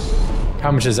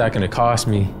 How much is that gonna cost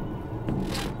me?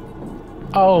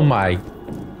 Oh my.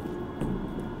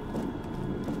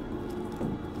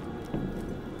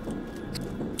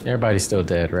 Everybody's still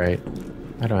dead, right?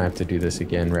 I don't have to do this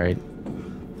again, right?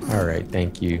 Alright,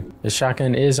 thank you. The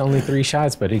shotgun is only 3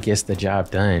 shots, but it gets the job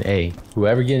done. Hey,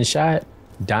 whoever getting shot,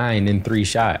 dying in 3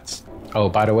 shots. Oh,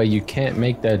 by the way, you can't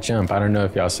make that jump. I don't know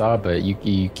if y'all saw, but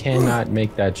you cannot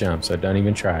make that jump, so don't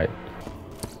even try it.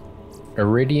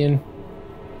 Iridian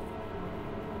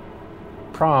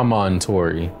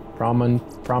Promontory.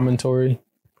 Promontory?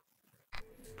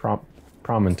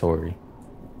 Promontory.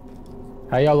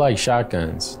 How y'all like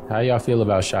shotguns? How y'all feel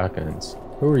about shotguns?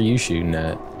 Who are you shooting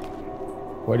at?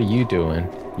 What are you doing?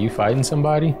 You fighting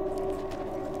somebody?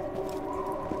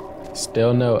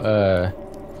 Still no,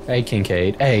 hey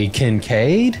Kincaid. Hey,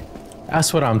 Kincaid?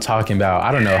 That's what I'm talking about.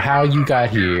 I don't know how you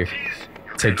got here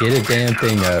to get a damn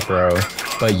thing up, bro.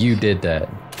 But you did that.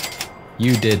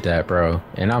 You did that, bro.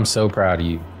 And I'm so proud of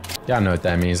you. Y'all know what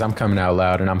that means. I'm coming out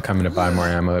loud and I'm coming to buy more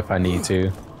ammo if I need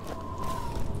to.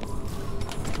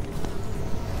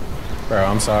 Bro,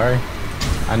 I'm sorry.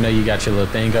 I know you got your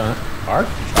little thing going. Art?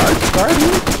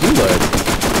 You look.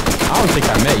 I don't think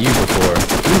I met you before.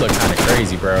 You look kind of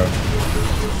crazy, bro.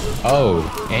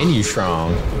 Oh, and you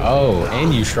strong. Oh,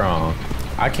 and you strong.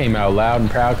 I came out loud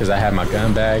and proud because I had my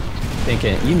gun bag,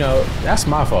 thinking, you know, that's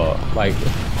my fault. Like,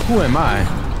 who am I?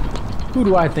 Who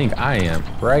do I think I am,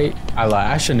 right?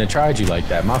 I shouldn't have tried you like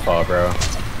that. My fault, bro.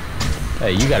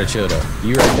 Hey, you gotta chill though.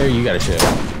 You right there, you gotta chill.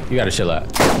 You gotta chill out.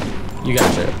 You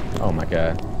gotta chill. Oh my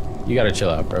god. You gotta chill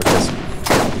out, bro.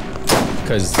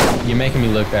 Cause you're making me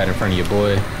look bad in front of your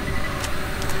boy,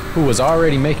 who was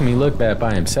already making me look bad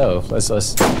by himself. Let's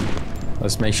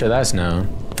make sure that's known.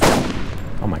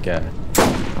 Oh my god.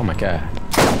 Oh my god.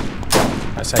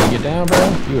 That's how you get down,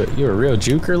 bro? You a real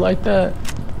juker like that?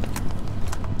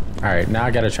 Alright, now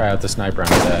I gotta try out the sniper on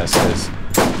his ass, cause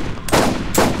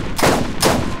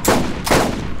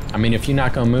I mean, if you're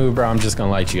not gonna move, bro, I'm just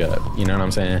gonna light you up. You know what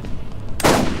I'm saying?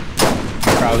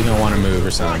 You're probably gonna wanna move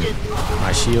or something.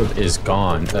 My shield is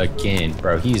gone again,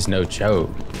 bro. He's no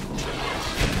joke.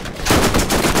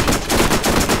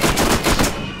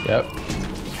 Yep.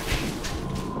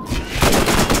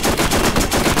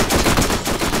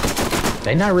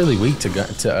 They not really weak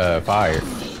to fire.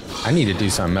 I need to do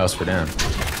something else for them.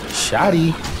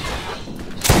 Shotty.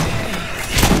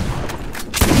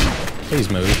 Please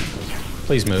move.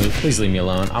 Please move. Please leave me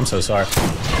alone. I'm so sorry.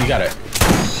 You gotta.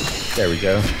 There we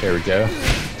go. There we go.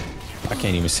 I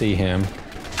can't even see him.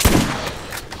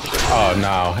 Oh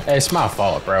no. It's my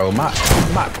fault, bro. My.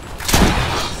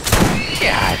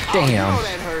 God damn.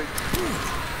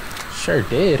 Sure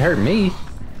did hurt me.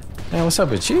 Man, what's up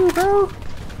with you, bro?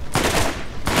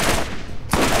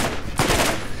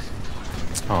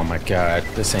 Oh my god,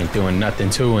 this ain't doing nothing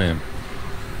to him.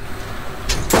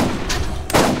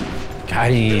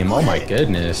 Got him. Oh my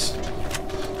goodness.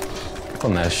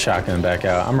 Pulling that shotgun back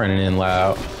out. I'm running in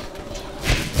loud.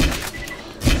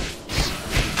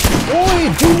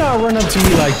 Boy, do not run up to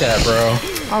me like that, bro.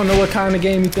 I don't know what kind of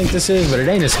game you think this is, but it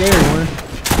ain't a scary one.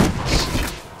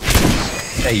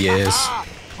 There he is.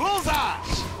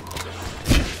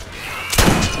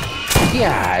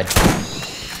 God.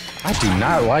 I do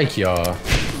not like y'all.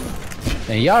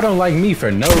 And y'all don't like me for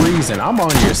no reason. I'm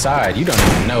on your side. You don't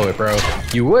even know it, bro.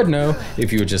 You would know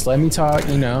if you would just let me talk,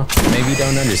 you know. Maybe you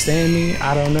don't understand me.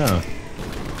 I don't know.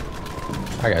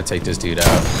 I gotta take this dude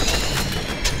out.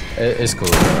 It's cool,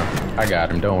 bro. I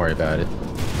got him. Don't worry about it.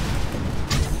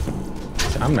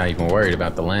 I'm not even worried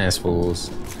about the lance fools.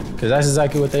 Because that's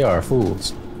exactly what they are,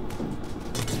 fools.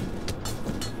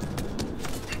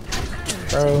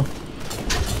 Bro.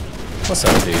 What's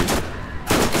up, dude?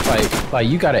 Like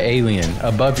you got an alien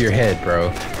above your head,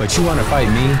 bro. But you want to fight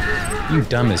me? You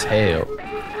dumb as hell.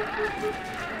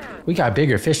 We got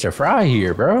bigger fish to fry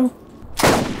here, bro.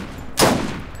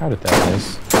 How did that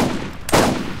miss?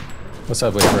 What's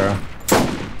up with it, bro?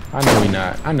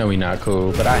 I know we not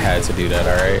cool, but I had to do that,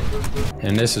 alright?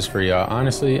 And this is for y'all.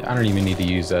 Honestly, I don't even need to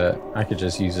use that. I could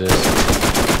just use this.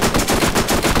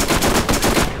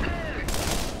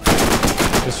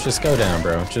 Just go down,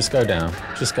 bro. Just go down.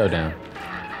 Just go down.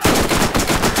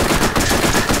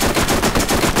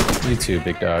 You too,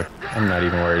 big dog. I'm not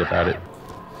even worried about it.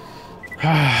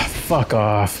 Ah, fuck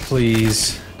off,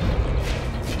 please.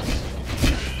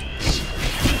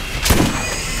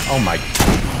 Oh my.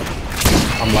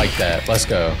 I'm like that. Let's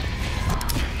go.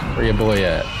 Where your boy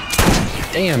at?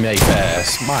 Damn, they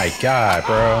fast. My God,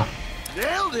 bro.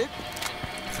 Nailed it.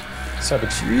 What's up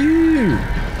with you?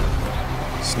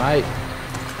 Snipe.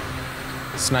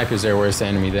 Snipe is their worst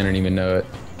enemy. They don't even know it.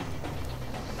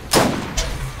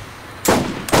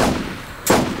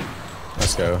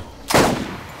 Let's go.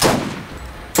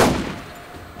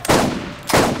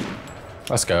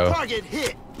 Let's go. Target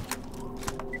hit.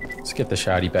 Let's get the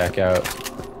shotty back out.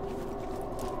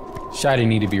 Shotty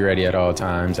need to be ready at all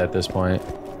times at this point.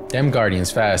 Them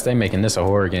Guardians fast. They making this a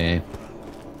horror game.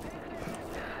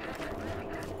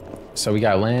 So we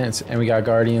got Lance and we got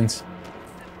Guardians.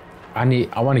 I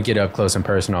want to get up close and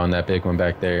personal on that big one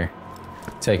back there.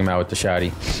 Take him out with the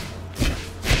shotty.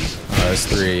 Oh, there's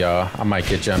 3 of y'all. I might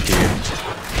get jumped here.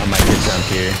 I might get jumped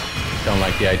here. Don't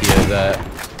like the idea of that.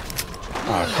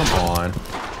 Oh, come on.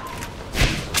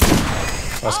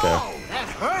 Let's go.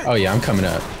 Oh yeah, I'm coming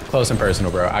up. Close and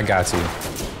personal, bro. I got you.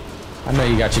 I know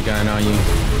you got your gun on you.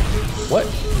 What?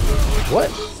 What?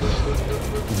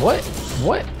 What?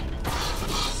 What?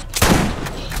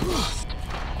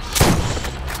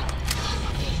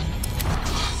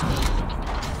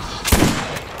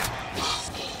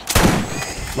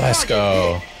 Let's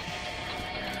go.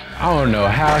 I don't know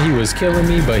how he was killing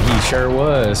me, but he sure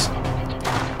was.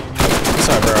 What's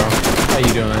up, bro? How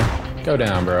you doing? Go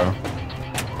down, bro.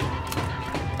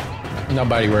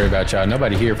 Nobody worry about y'all.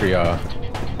 Nobody here for y'all.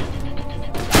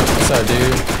 What's up,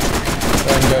 dude?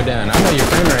 Let him go down. I know your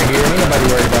friend right here. Ain't nobody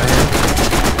worried about him.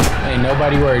 Ain't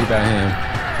nobody worried about him.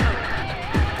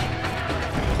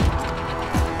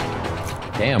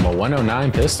 Damn, a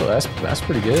 109 pistol. That's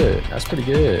pretty good. That's pretty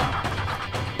good.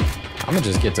 I'm gonna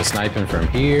just get to sniping from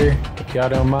here, if y'all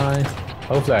don't mind.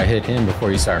 Hopefully I hit him before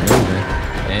he started moving.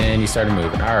 And he started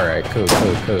moving. All right, cool.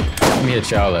 Let me hit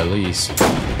y'all at least.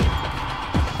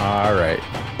 All right.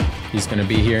 He's gonna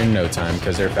be here in no time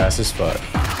because they're fast as fuck.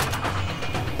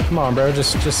 Come on, bro.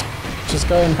 Just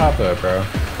go ahead and pop up, bro.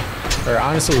 Or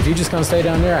honestly, if you just gonna stay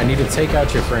down there, I need to take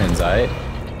out your friends, all right?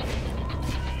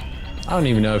 I don't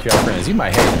even know if y'all friends. You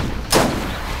might hate him.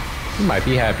 You might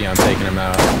be happy I'm taking him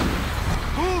out.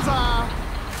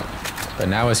 But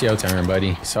now it's your turn,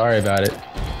 buddy. Sorry about it.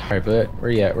 All right, but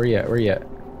where you at?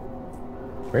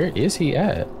 Where is he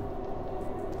at?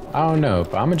 I don't know,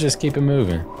 but I'm gonna just keep it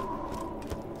moving.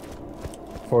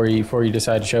 Before you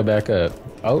decide to show back up.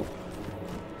 Oh.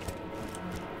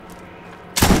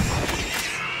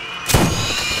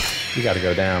 You gotta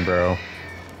go down, bro.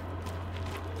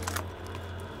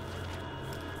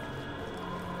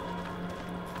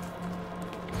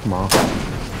 Come on.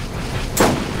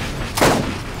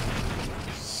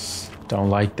 Don't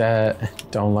like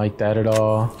that. Don't like that at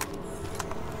all.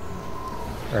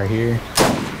 Right here.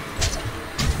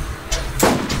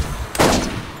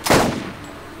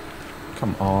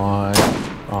 Come on.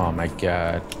 Oh my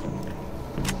God.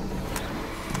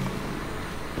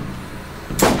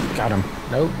 Got him.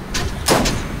 Nope.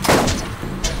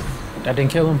 That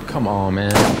didn't kill him? Come on,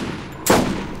 man.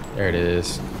 There it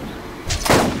is.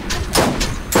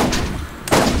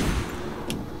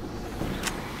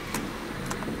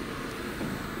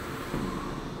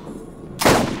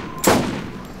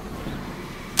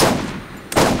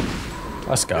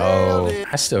 Let's go.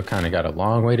 I still kind of got a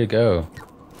long way to go.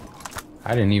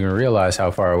 I didn't even realize how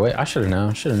far away. I should have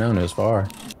known. Should have known it was far.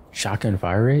 Shotgun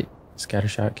fire rate? Scatter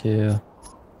shot kill.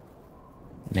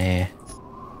 Nah.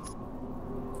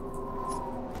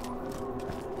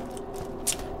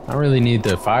 I don't really need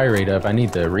the fire rate up. I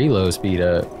need the reload speed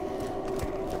up.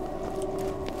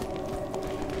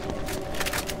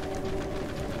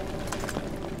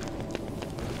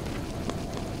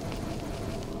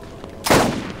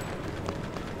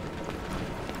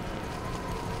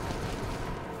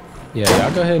 Yeah,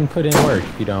 y'all go ahead and put in work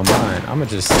if you don't mind. I'm gonna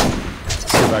just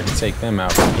see if I can take them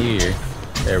out from here.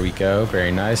 There we go.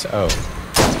 Very nice. Oh,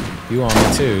 you on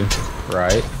me too,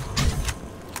 right?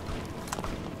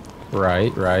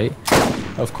 Right.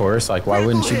 Of course. Like, why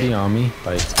wouldn't you be on me?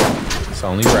 Like, it's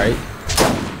only right.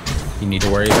 You need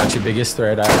to worry about your biggest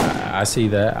threat. I see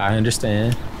that. I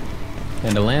understand.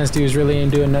 And the Lance dudes really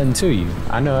ain't doing nothing to you.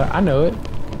 I know it.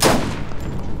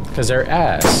 Cause they're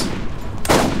ass.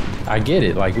 I get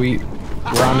it. Like, we're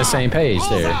on the same page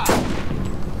there.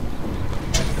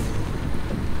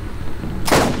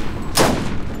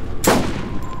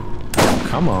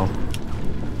 Come on.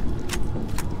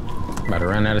 I'm about to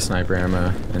run out of sniper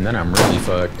ammo, and then I'm really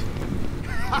fucked.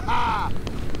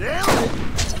 Nailed it.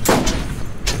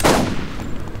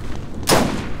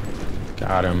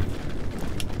 Got him.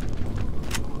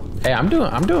 Hey, I'm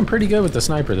doing pretty good with the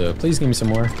sniper though. Please give me some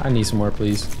more. I need some more,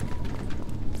 please.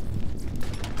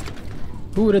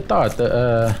 Who would have thought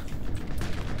the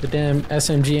damn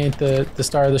SMG ain't the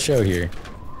star of the show here?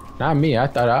 Not me. I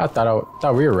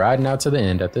thought we were riding out to the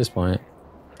end at this point.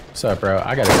 What's up, bro?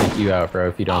 I gotta take you out, bro,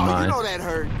 if you don't mind. You know that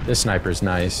hurt. This sniper's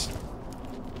nice.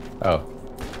 Oh,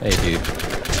 hey, dude.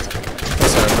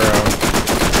 What's up, bro?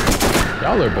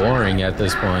 Y'all are boring at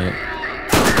this point.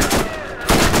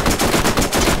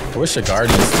 I wish the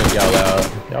Guardians took y'all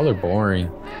out. Y'all are boring.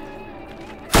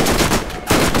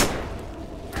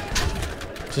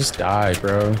 Just die,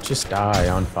 bro. Just die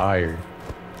on fire.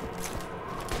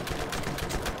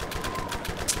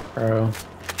 Bro.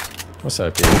 What's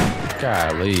up, dude?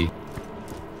 Golly.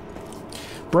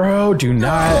 Bro, do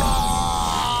not.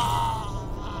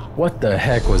 What the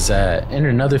heck was that? And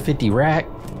another 50 rack?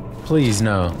 Please,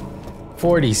 no.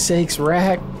 46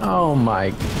 rack? Oh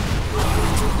my.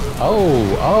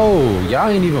 Oh, y'all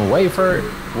ain't even wait for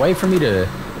me to,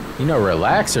 you know,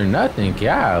 relax or nothing.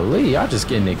 Golly, y'all just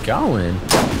getting it going.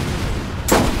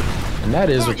 And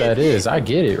that is what that is. I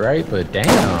get it, right? But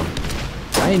damn,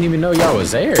 I didn't even know y'all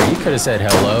was there. You could have said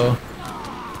hello.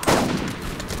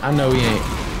 I know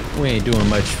we ain't doing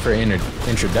much for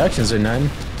introductions or nothing.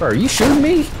 Bro, are you shooting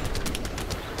me?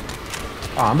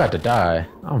 Oh, I'm about to die.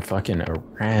 I'm fucking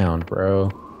around, bro.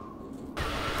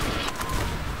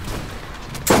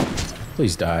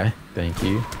 Please die. Thank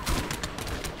you.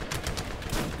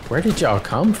 Where did y'all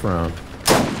come from?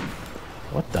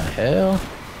 What the hell?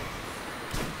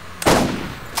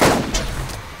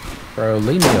 Bro,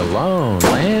 leave me alone,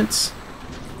 Lance.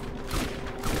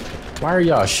 Why are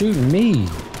y'all shooting me?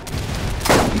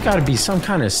 You gotta be some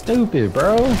kind of stupid,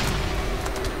 bro.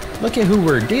 Look at who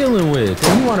we're dealing with,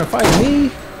 and you wanna fight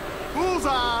me?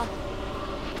 Bullseye.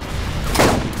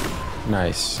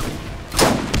 Nice.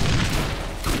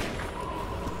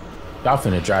 Y'all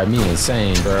finna drive me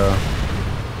insane, bro.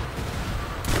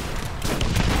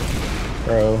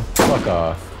 Bro, fuck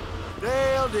off.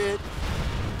 Nailed it.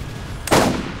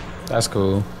 That's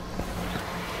cool.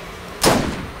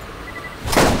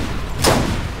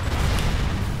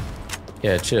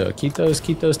 Yeah, chill. Keep those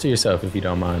to yourself if you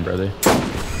don't mind, brother.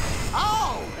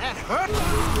 Oh, that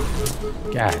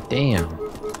hurt. God damn.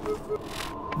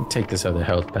 Let me take this other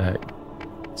health pack.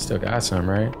 Still got some,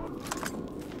 right?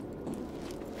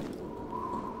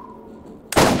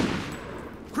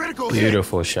 Critical hit.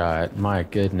 Beautiful shot. My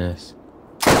goodness.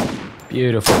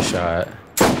 Beautiful shot.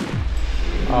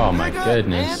 Oh my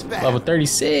goodness. Level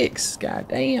 36. God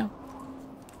damn.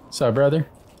 What's up, brother?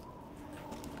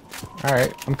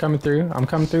 Alright, I'm coming through. I'm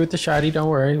coming through with the shotty. Don't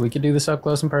worry. We can do this up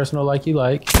close and personal like you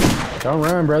like. Don't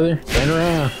run, brother. Stand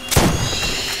around.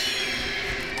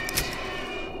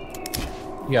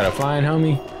 You got a flying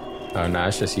homie? Oh, nah,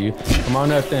 it's just you. Come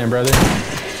on up then, brother.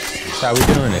 That's how we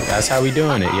doing it. That's how we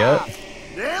doing it. Yep.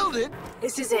 Nailed it.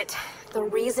 This is it. The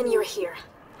reason you're here.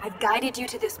 I've guided you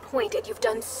to this point, and you've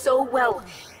done so well.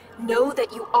 Know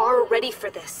that you are ready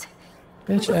for this.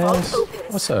 Bitch The vault ass.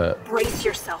 opens. What's up? Brace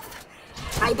yourself.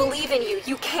 I believe in you.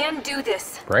 You can do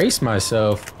this. Brace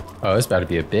myself. Oh, it's about to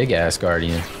be a big ass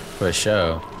guardian. For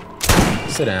show.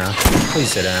 Sit down.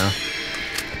 Please sit down.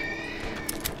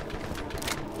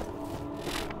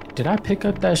 Did I pick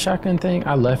up that shotgun thing?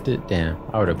 I left it. Damn.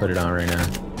 I would have put it on right now.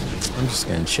 I'm just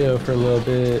gonna chill for a little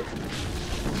bit.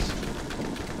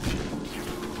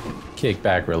 Kick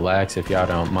back, relax if y'all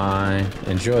don't mind.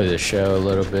 Enjoy the show a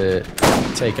little bit.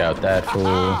 Take out that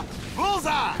fool.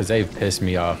 Bullseye. Because they've pissed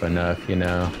me off enough, you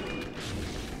know.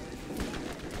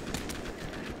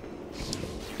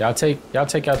 Y'all take out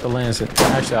the lance.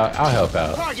 Actually, I'll help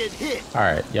out. Target hit.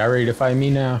 Alright, y'all ready to fight me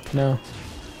now? No?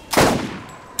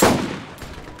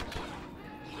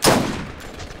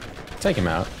 Take him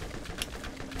out.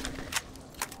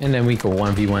 And then we can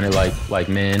 1v1 it like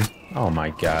men. Oh my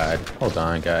god. Hold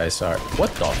on, guys. Sorry.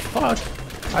 What the fuck?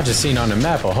 I just seen on the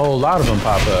map a whole lot of them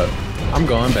pop up. I'm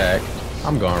going back.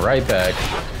 I'm going right back.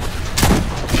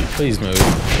 Please move.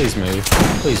 Please move.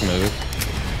 Please move.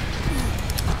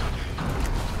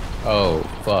 Oh,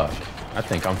 fuck. I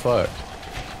think I'm fucked.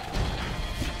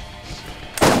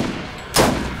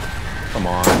 Come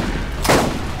on.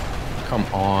 Come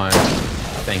on.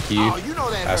 Thank you. Oh, you know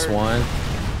That's hurt. one.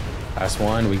 That's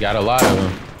one. We got a lot of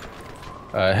them.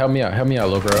 Help me out. Help me out,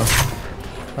 little bro.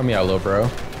 Help me out, little bro.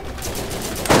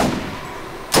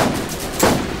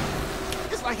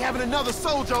 It's like having another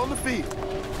soldier on the field.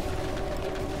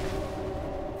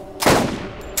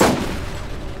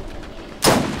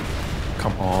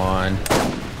 Come on.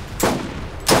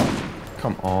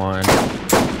 Come on.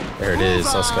 There it is.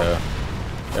 Let's go.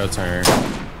 Your turn.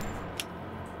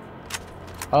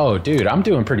 Oh, dude, I'm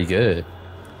doing pretty good.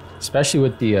 Especially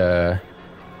with the,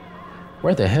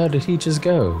 where the hell did he just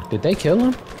go? Did they kill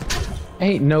him?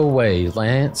 Ain't no way,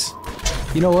 Lance.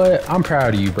 You know what? I'm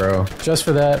proud of you, bro. Just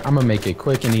for that, I'm gonna make it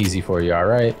quick and easy for you,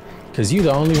 alright? Cause you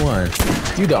the only one.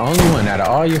 You the only one out of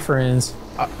all your friends.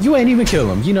 You ain't even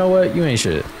kill him. You know what? You ain't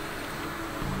shit.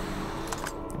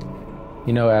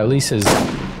 You know, at least his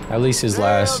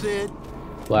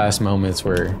last moments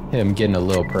were him getting a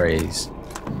little praise.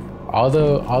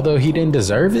 Although he didn't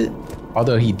deserve it,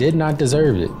 although he did not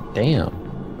deserve it, damn,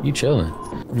 you chilling.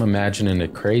 I'm imagining a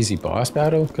crazy boss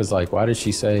battle, cause like, why did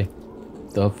she say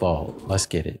the vault? Let's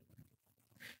get it.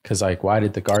 Cause like, why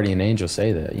did the guardian angel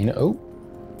say that? You know, oh.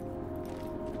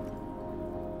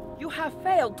 You have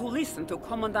failed to listen to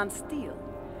Commandant Steele.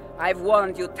 I've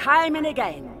warned you time and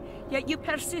again, yet you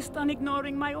persist on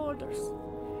ignoring my orders.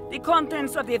 The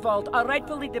contents of the vault are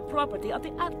rightfully the property of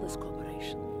the Atlas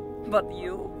Corporation. But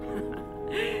you,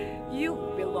 you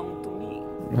belong to me.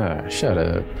 Ah, shut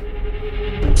up.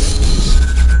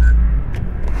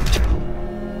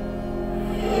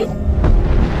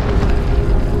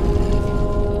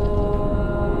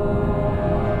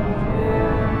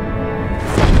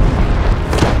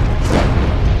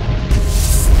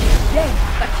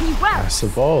 That's the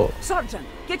vault. Sergeant,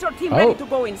 get your team ready to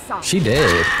go inside. She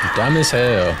did. Dumb as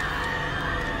hell.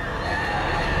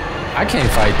 I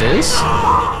can't fight this.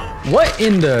 What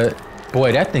in the...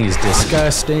 Boy, that thing is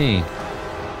disgusting.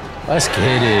 Let's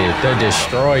get it. The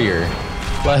Destroyer.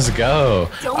 Let's go.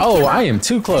 Oh, I am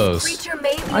too close.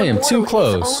 I am too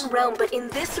close. But in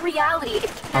this reality,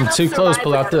 it I'm too close.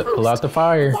 Pull out the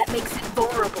fire. That makes it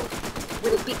vulnerable.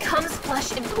 When it becomes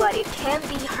flesh and blood, it can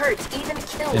be hurt, even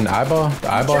killed. An eyeball?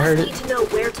 The eyeball hurt it? You just need to know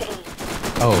where to aim.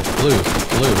 Oh, blue,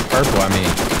 purple, I mean.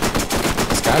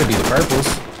 It's gotta be the purples.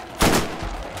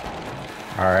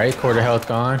 Alright, quarter health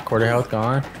gone,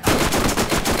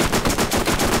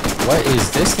 What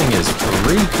is, this thing is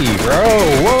freaky, bro.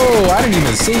 Whoa, I didn't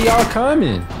even see y'all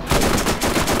coming.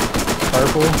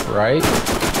 Purple, right.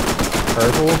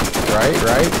 Purple, right.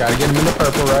 Gotta get him in the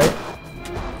purple, right.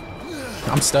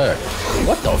 I'm stuck.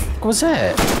 What the fuck was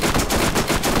that?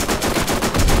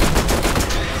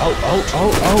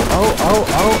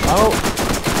 Oh.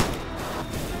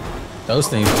 Those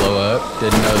things blow up.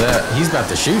 Didn't know that. He's about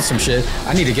to shoot some shit.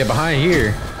 I need to get behind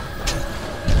here.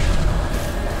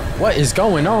 What is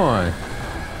going on?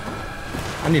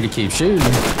 I need to keep shooting.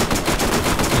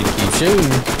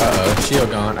 Uh-oh, shield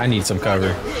gone. I need some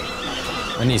cover.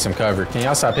 Can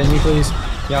y'all stop hitting me, please?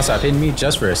 Y'all stop hitting me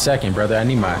just for a second, brother. I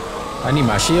need my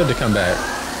shield to come back.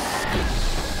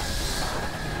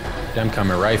 Them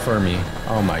coming right for me.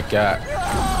 Oh my god.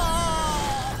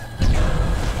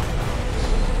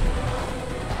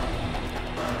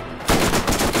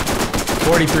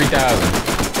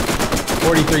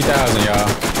 $43,000, y'all.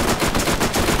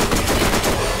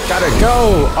 Gotta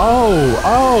go. Oh.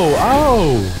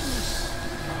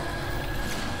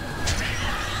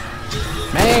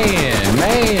 Man.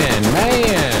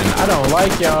 I don't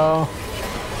like y'all.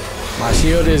 My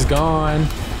shield is gone.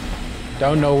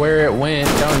 Don't know where it went.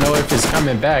 Don't know if it's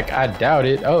coming back. I doubt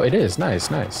it. Oh, it is. Nice.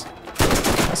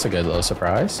 That's a good little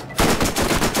surprise.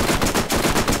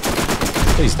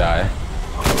 Please die.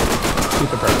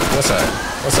 Shoot the purple. What's up?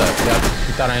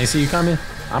 You thought I didn't see you coming?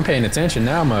 I'm paying attention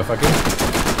now, motherfucker.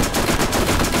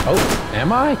 Oh,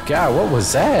 am I? God, what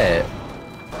was that?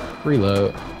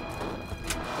 Reload.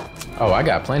 Oh, I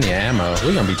got plenty of ammo.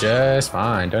 We're gonna be just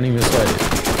fine. Don't even sweat it.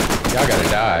 Y'all gotta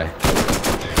die.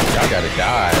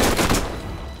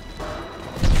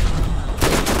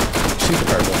 Shoot the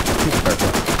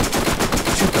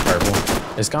purple.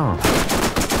 It's gone.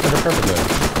 Where'd the purple go?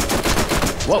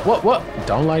 What?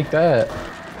 Don't like that.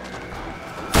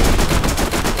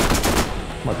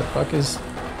 Motherfuckers.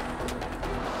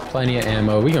 Plenty of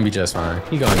ammo. We gonna be just fine.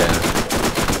 He going down.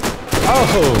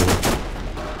 Oh!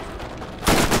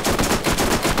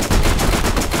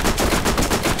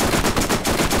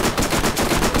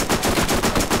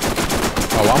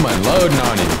 I'm unloading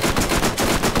on him.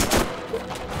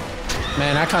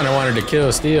 Man, I kind of wanted to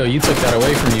kill Steel. You took that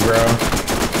away from me, bro.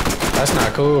 That's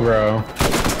not cool, bro.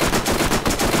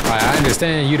 I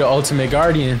understand you the ultimate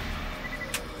guardian,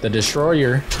 the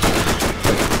destroyer.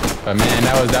 But man,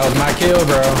 that was my kill,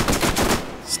 bro.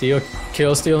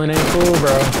 Kill stealing ain't cool,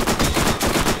 bro.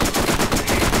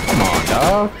 Come on,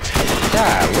 dog.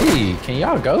 Golly, can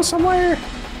y'all go somewhere?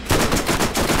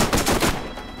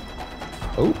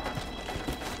 Oh.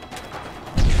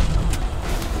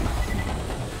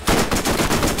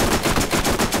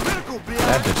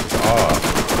 That bitch is off.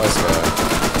 Let's go.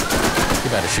 You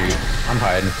better shoot. I'm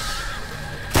hiding.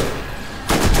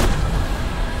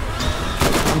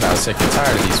 I'm about sick and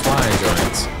tired of these flying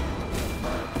joints.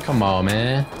 Come on,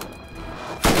 man.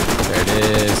 There it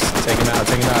is. Take him out,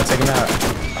 take him out, take him out.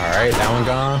 Alright, that one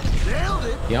gone.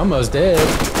 He almost dead.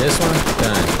 This one,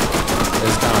 done.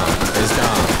 It's gone. It's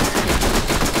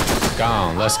gone.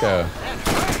 Gone. Let's go.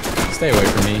 Stay away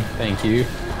from me. Thank you.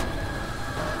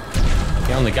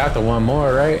 He only got the one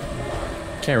more, right?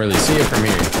 Can't really see it from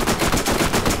here.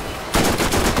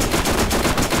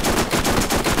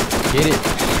 Get it.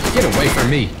 Get away from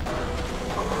me.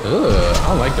 Ugh, I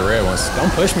don't like the red ones.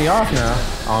 Don't push me off now.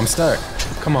 Oh, I'm stuck.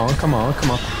 Come on, come on,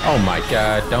 come on. Oh my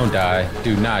god, don't die.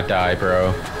 Do not die,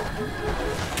 bro.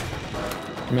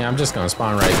 I mean, I'm just gonna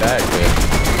spawn right back, but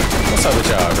what's up with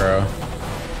y'all, bro?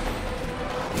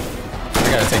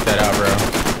 I gotta take that out, bro.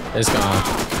 It's gone.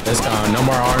 It's gone. No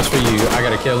more arms for you. I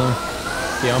gotta kill him.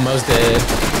 He almost dead.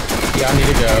 Y'all need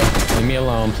to go. Leave me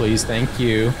alone, please. Thank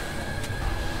you.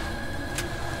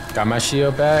 Got my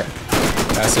shield back.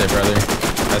 That's it, brother.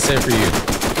 That's it for you.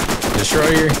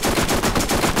 Destroyer,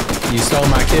 you stole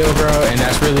my kill, bro, and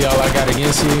that's really all I got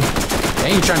against you.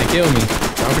 They ain't trying to kill me.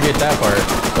 Don't forget that part.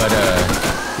 But,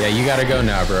 yeah, you gotta go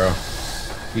now, bro.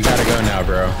 You gotta go now,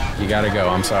 bro. You gotta go.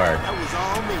 I'm sorry. That was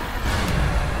all me.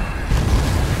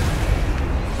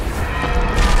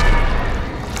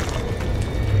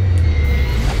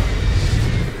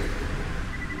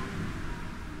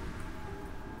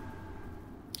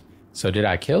 So did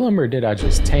I kill him or did I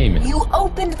just tame him? You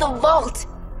opened the vault!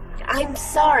 I'm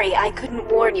sorry I couldn't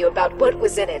warn you about what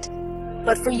was in it.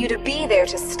 But for you to be there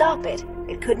to stop it,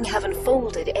 it couldn't have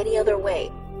unfolded any other way.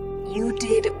 You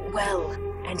did well,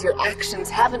 and your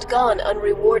actions haven't gone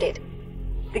unrewarded.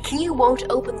 The key won't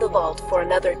open the vault for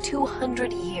another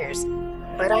 200 years,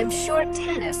 but I'm sure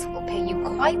Tanis will pay you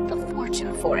quite the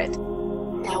fortune for it.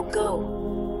 Now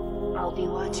go. I'll be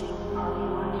watching.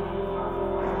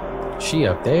 She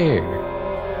up there.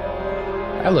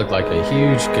 That looked like a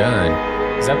huge gun.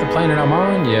 Is that the planet I'm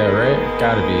on? Yeah, right?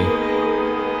 Gotta be.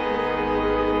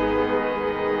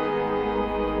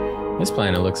 This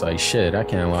planet looks like shit, I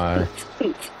can't lie.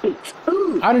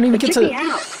 I didn't even get to...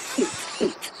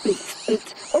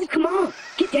 Oh, come on,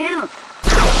 get down.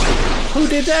 Who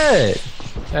did that?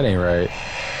 That ain't right.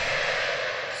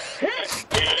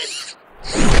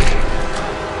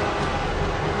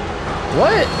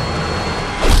 What?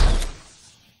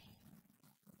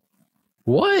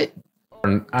 What?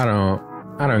 I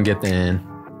don't get the end.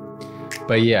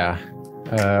 But yeah,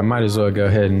 might as well go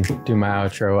ahead and do my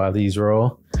outro while these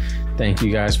roll. Thank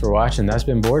you guys for watching. That's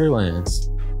been Borderlands.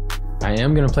 I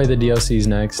am gonna play the DLCs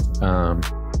next.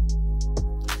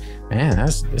 Man,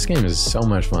 this game is so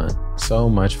much fun. So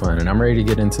much fun. And I'm ready to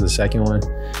get into the second one.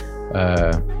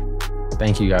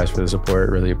 Thank you guys for the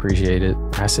support. Really appreciate it.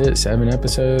 That's it. 7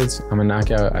 episodes. I'm gonna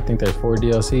knock out, I think there's 4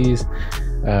 DLCs.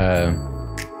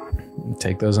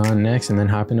 Take those on next and then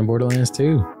hop into Borderlands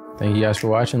 2. Thank you guys for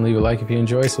watching. Leave a like if you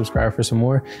enjoy. Subscribe for some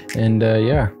more. And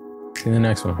yeah, see you in the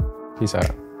next one. Peace out.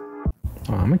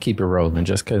 Oh, I'm gonna keep it rolling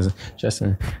just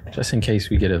in case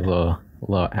we get a little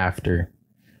after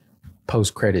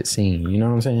post-credit scene. You know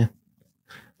what I'm saying?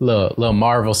 Little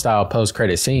Marvel style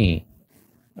post-credit scene.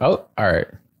 Oh, all right.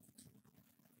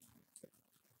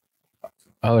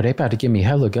 Oh, they about to give me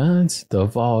hella guns. The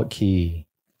vault key.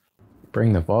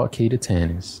 Bring the vault key to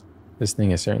Tanis. This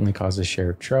thing has certainly caused a share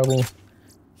of trouble.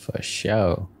 For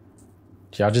sure.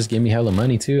 Did y'all just give me hella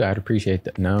money too? I'd appreciate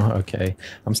that. No? Okay.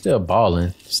 I'm still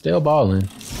balling. Still balling.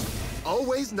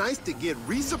 Always nice to get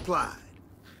resupplied.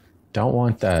 Don't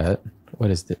want that.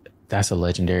 What is that? That's a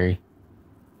legendary.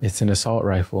 It's an assault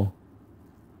rifle.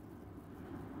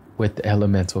 With the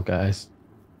elemental, guys.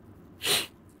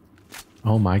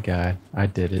 Oh my god. I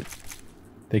did it.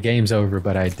 The game's over,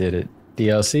 but I did it.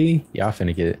 DLC? Y'all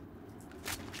finna get it.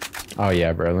 Oh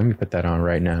yeah, bro. Let me put that on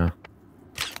right now.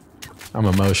 I'm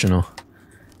emotional.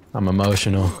 I'm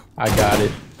emotional. I got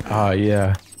it. Oh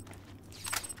yeah.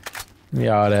 Give me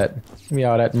all that. Give me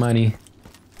all that money.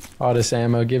 All this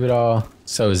ammo, give it all.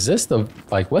 So is this the,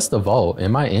 like, what's the vault?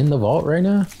 Am I in the vault right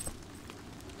now?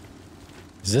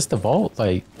 Is this the vault?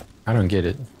 Like, I don't get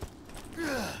it.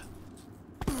 I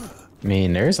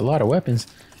mean, there's a lot of weapons.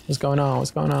 What's going on?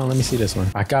 What's going on? Let me see this one.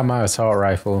 I got my assault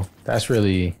rifle. That's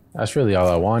really all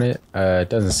I wanted. It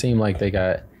doesn't seem like they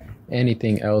got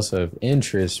anything else of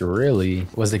interest, really.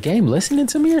 Was the game listening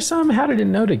to me or something? How did it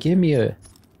know to give me a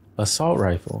assault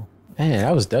rifle? Man,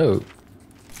 that was dope.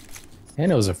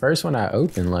 And it was the first one I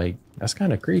opened. Like, that's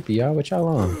kind of creepy, y'all. What y'all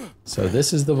on? So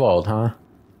this is the vault, huh?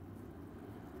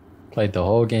 Played the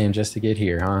whole game just to get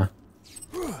here, huh?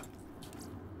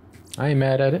 I ain't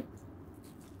mad at it.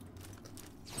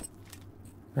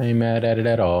 I ain't mad at it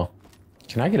at all.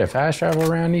 Can I get a fast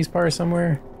travel around these parts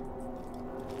somewhere?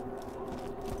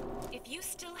 If you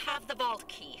still have the vault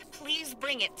key, please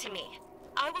bring it to me.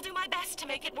 I will do my best to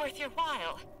make it worth your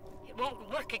while. It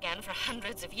won't work again for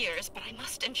hundreds of years, but I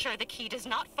must ensure the key does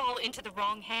not fall into the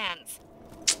wrong hands.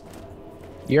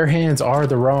 Your hands are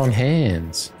the wrong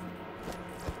hands.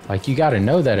 Like, you gotta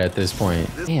know that at this point.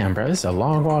 Damn, bro, this is a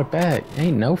long walk back.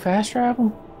 Ain't no fast travel?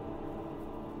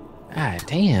 God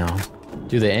damn.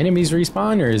 Do the enemies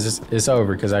respawn, or is it's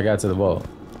over because I got to the vault?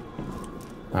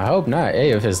 I hope not.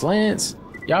 Hey, if it's Lance,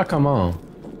 y'all come on.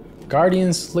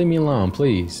 Guardians, leave me alone,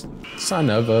 please. Son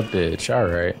of a bitch.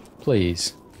 Alright,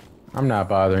 please. I'm not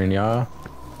bothering y'all.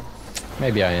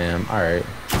 Maybe I am. Alright.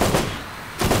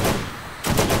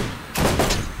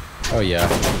 Oh, yeah.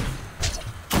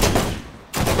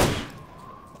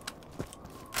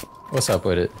 What's up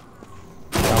with it?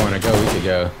 Y'all wanna go, we could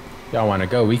go. Y'all wanna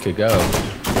go, we could go.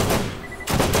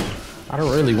 I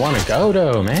don't really wanna go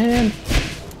though, man.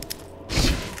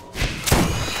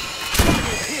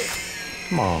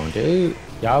 Come on, dude.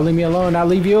 Y'all leave me alone, I'll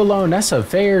leave you alone. That's a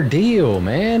fair deal,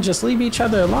 man. Just leave each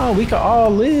other alone. We could all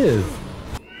live.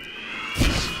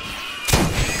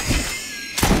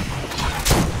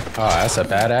 Oh, that's a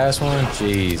badass one?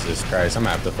 Jesus Christ, I'm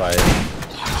gonna have to fight.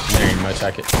 There ain't much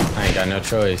I ain't got no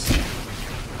choice.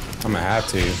 I'm gonna have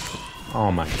to.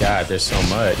 Oh my God, there's so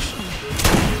much.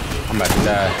 I'm about to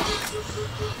die.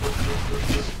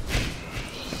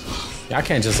 Y'all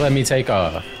can't just let me take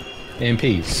off in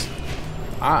peace.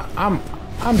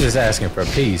 I'm just asking for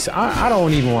peace. I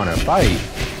don't even want to fight.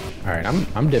 All right,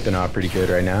 I'm dipping off pretty good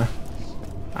right now.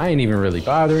 I ain't even really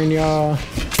bothering y'all.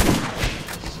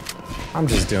 I'm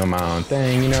just doing my own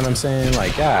thing. You know what I'm saying?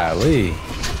 Like, golly.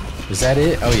 Is that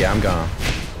it? Oh yeah, I'm gone.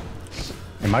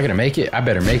 Am I gonna make it? I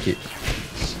better make it.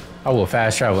 I will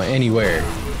fast travel anywhere.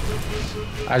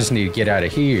 I just need to get out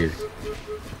of here.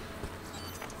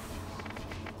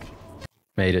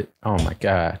 Made it. Oh my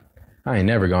God. I ain't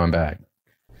never going back.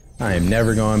 I am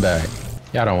never going back.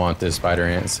 Y'all don't want this, spider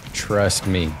ants. Trust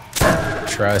me.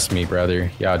 Trust me,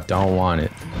 brother. Y'all don't want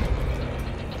it.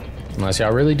 Unless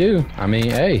y'all really do. I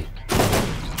mean, hey.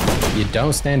 You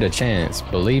don't stand a chance.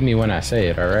 Believe me when I say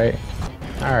it, alright?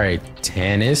 Alright,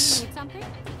 Tannis.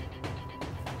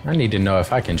 I need to know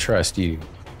if I can trust you.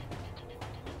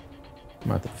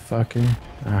 Motherfucker.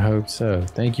 I hope so.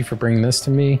 Thank you for bringing this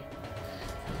to me.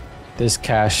 This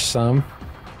cash sum.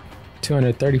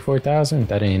 234,000?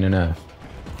 That ain't enough.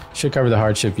 Should cover the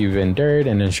hardship you've endured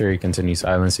and ensure you continue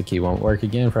silence. The key won't work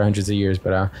again for hundreds of years,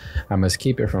 but I must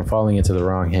keep it from falling into the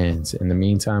wrong hands. In the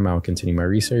meantime, I will continue my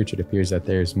research. It appears that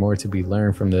there's more to be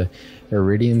learned from the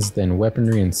Iridians than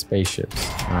weaponry and spaceships.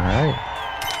 Alright.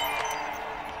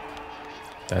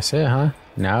 That's it, huh?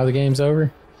 Now the game's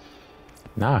over?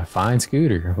 Nah, fine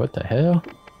Scooter. What the hell?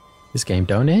 This game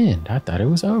don't end. I thought it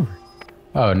was over.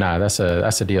 Oh, nah, that's a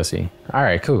DLC.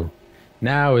 Alright, cool.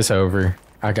 Now it's over.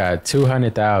 I got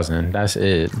 200,000. That's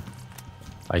it.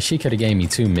 Like, she could have gave me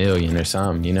 2 million or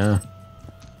something, you know?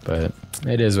 But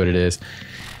it is what it is.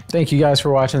 Thank you guys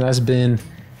for watching. That's been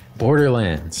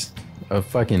Borderlands. A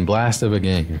fucking blast of a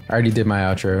game. I already did my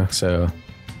outro, so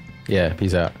yeah,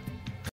 peace out.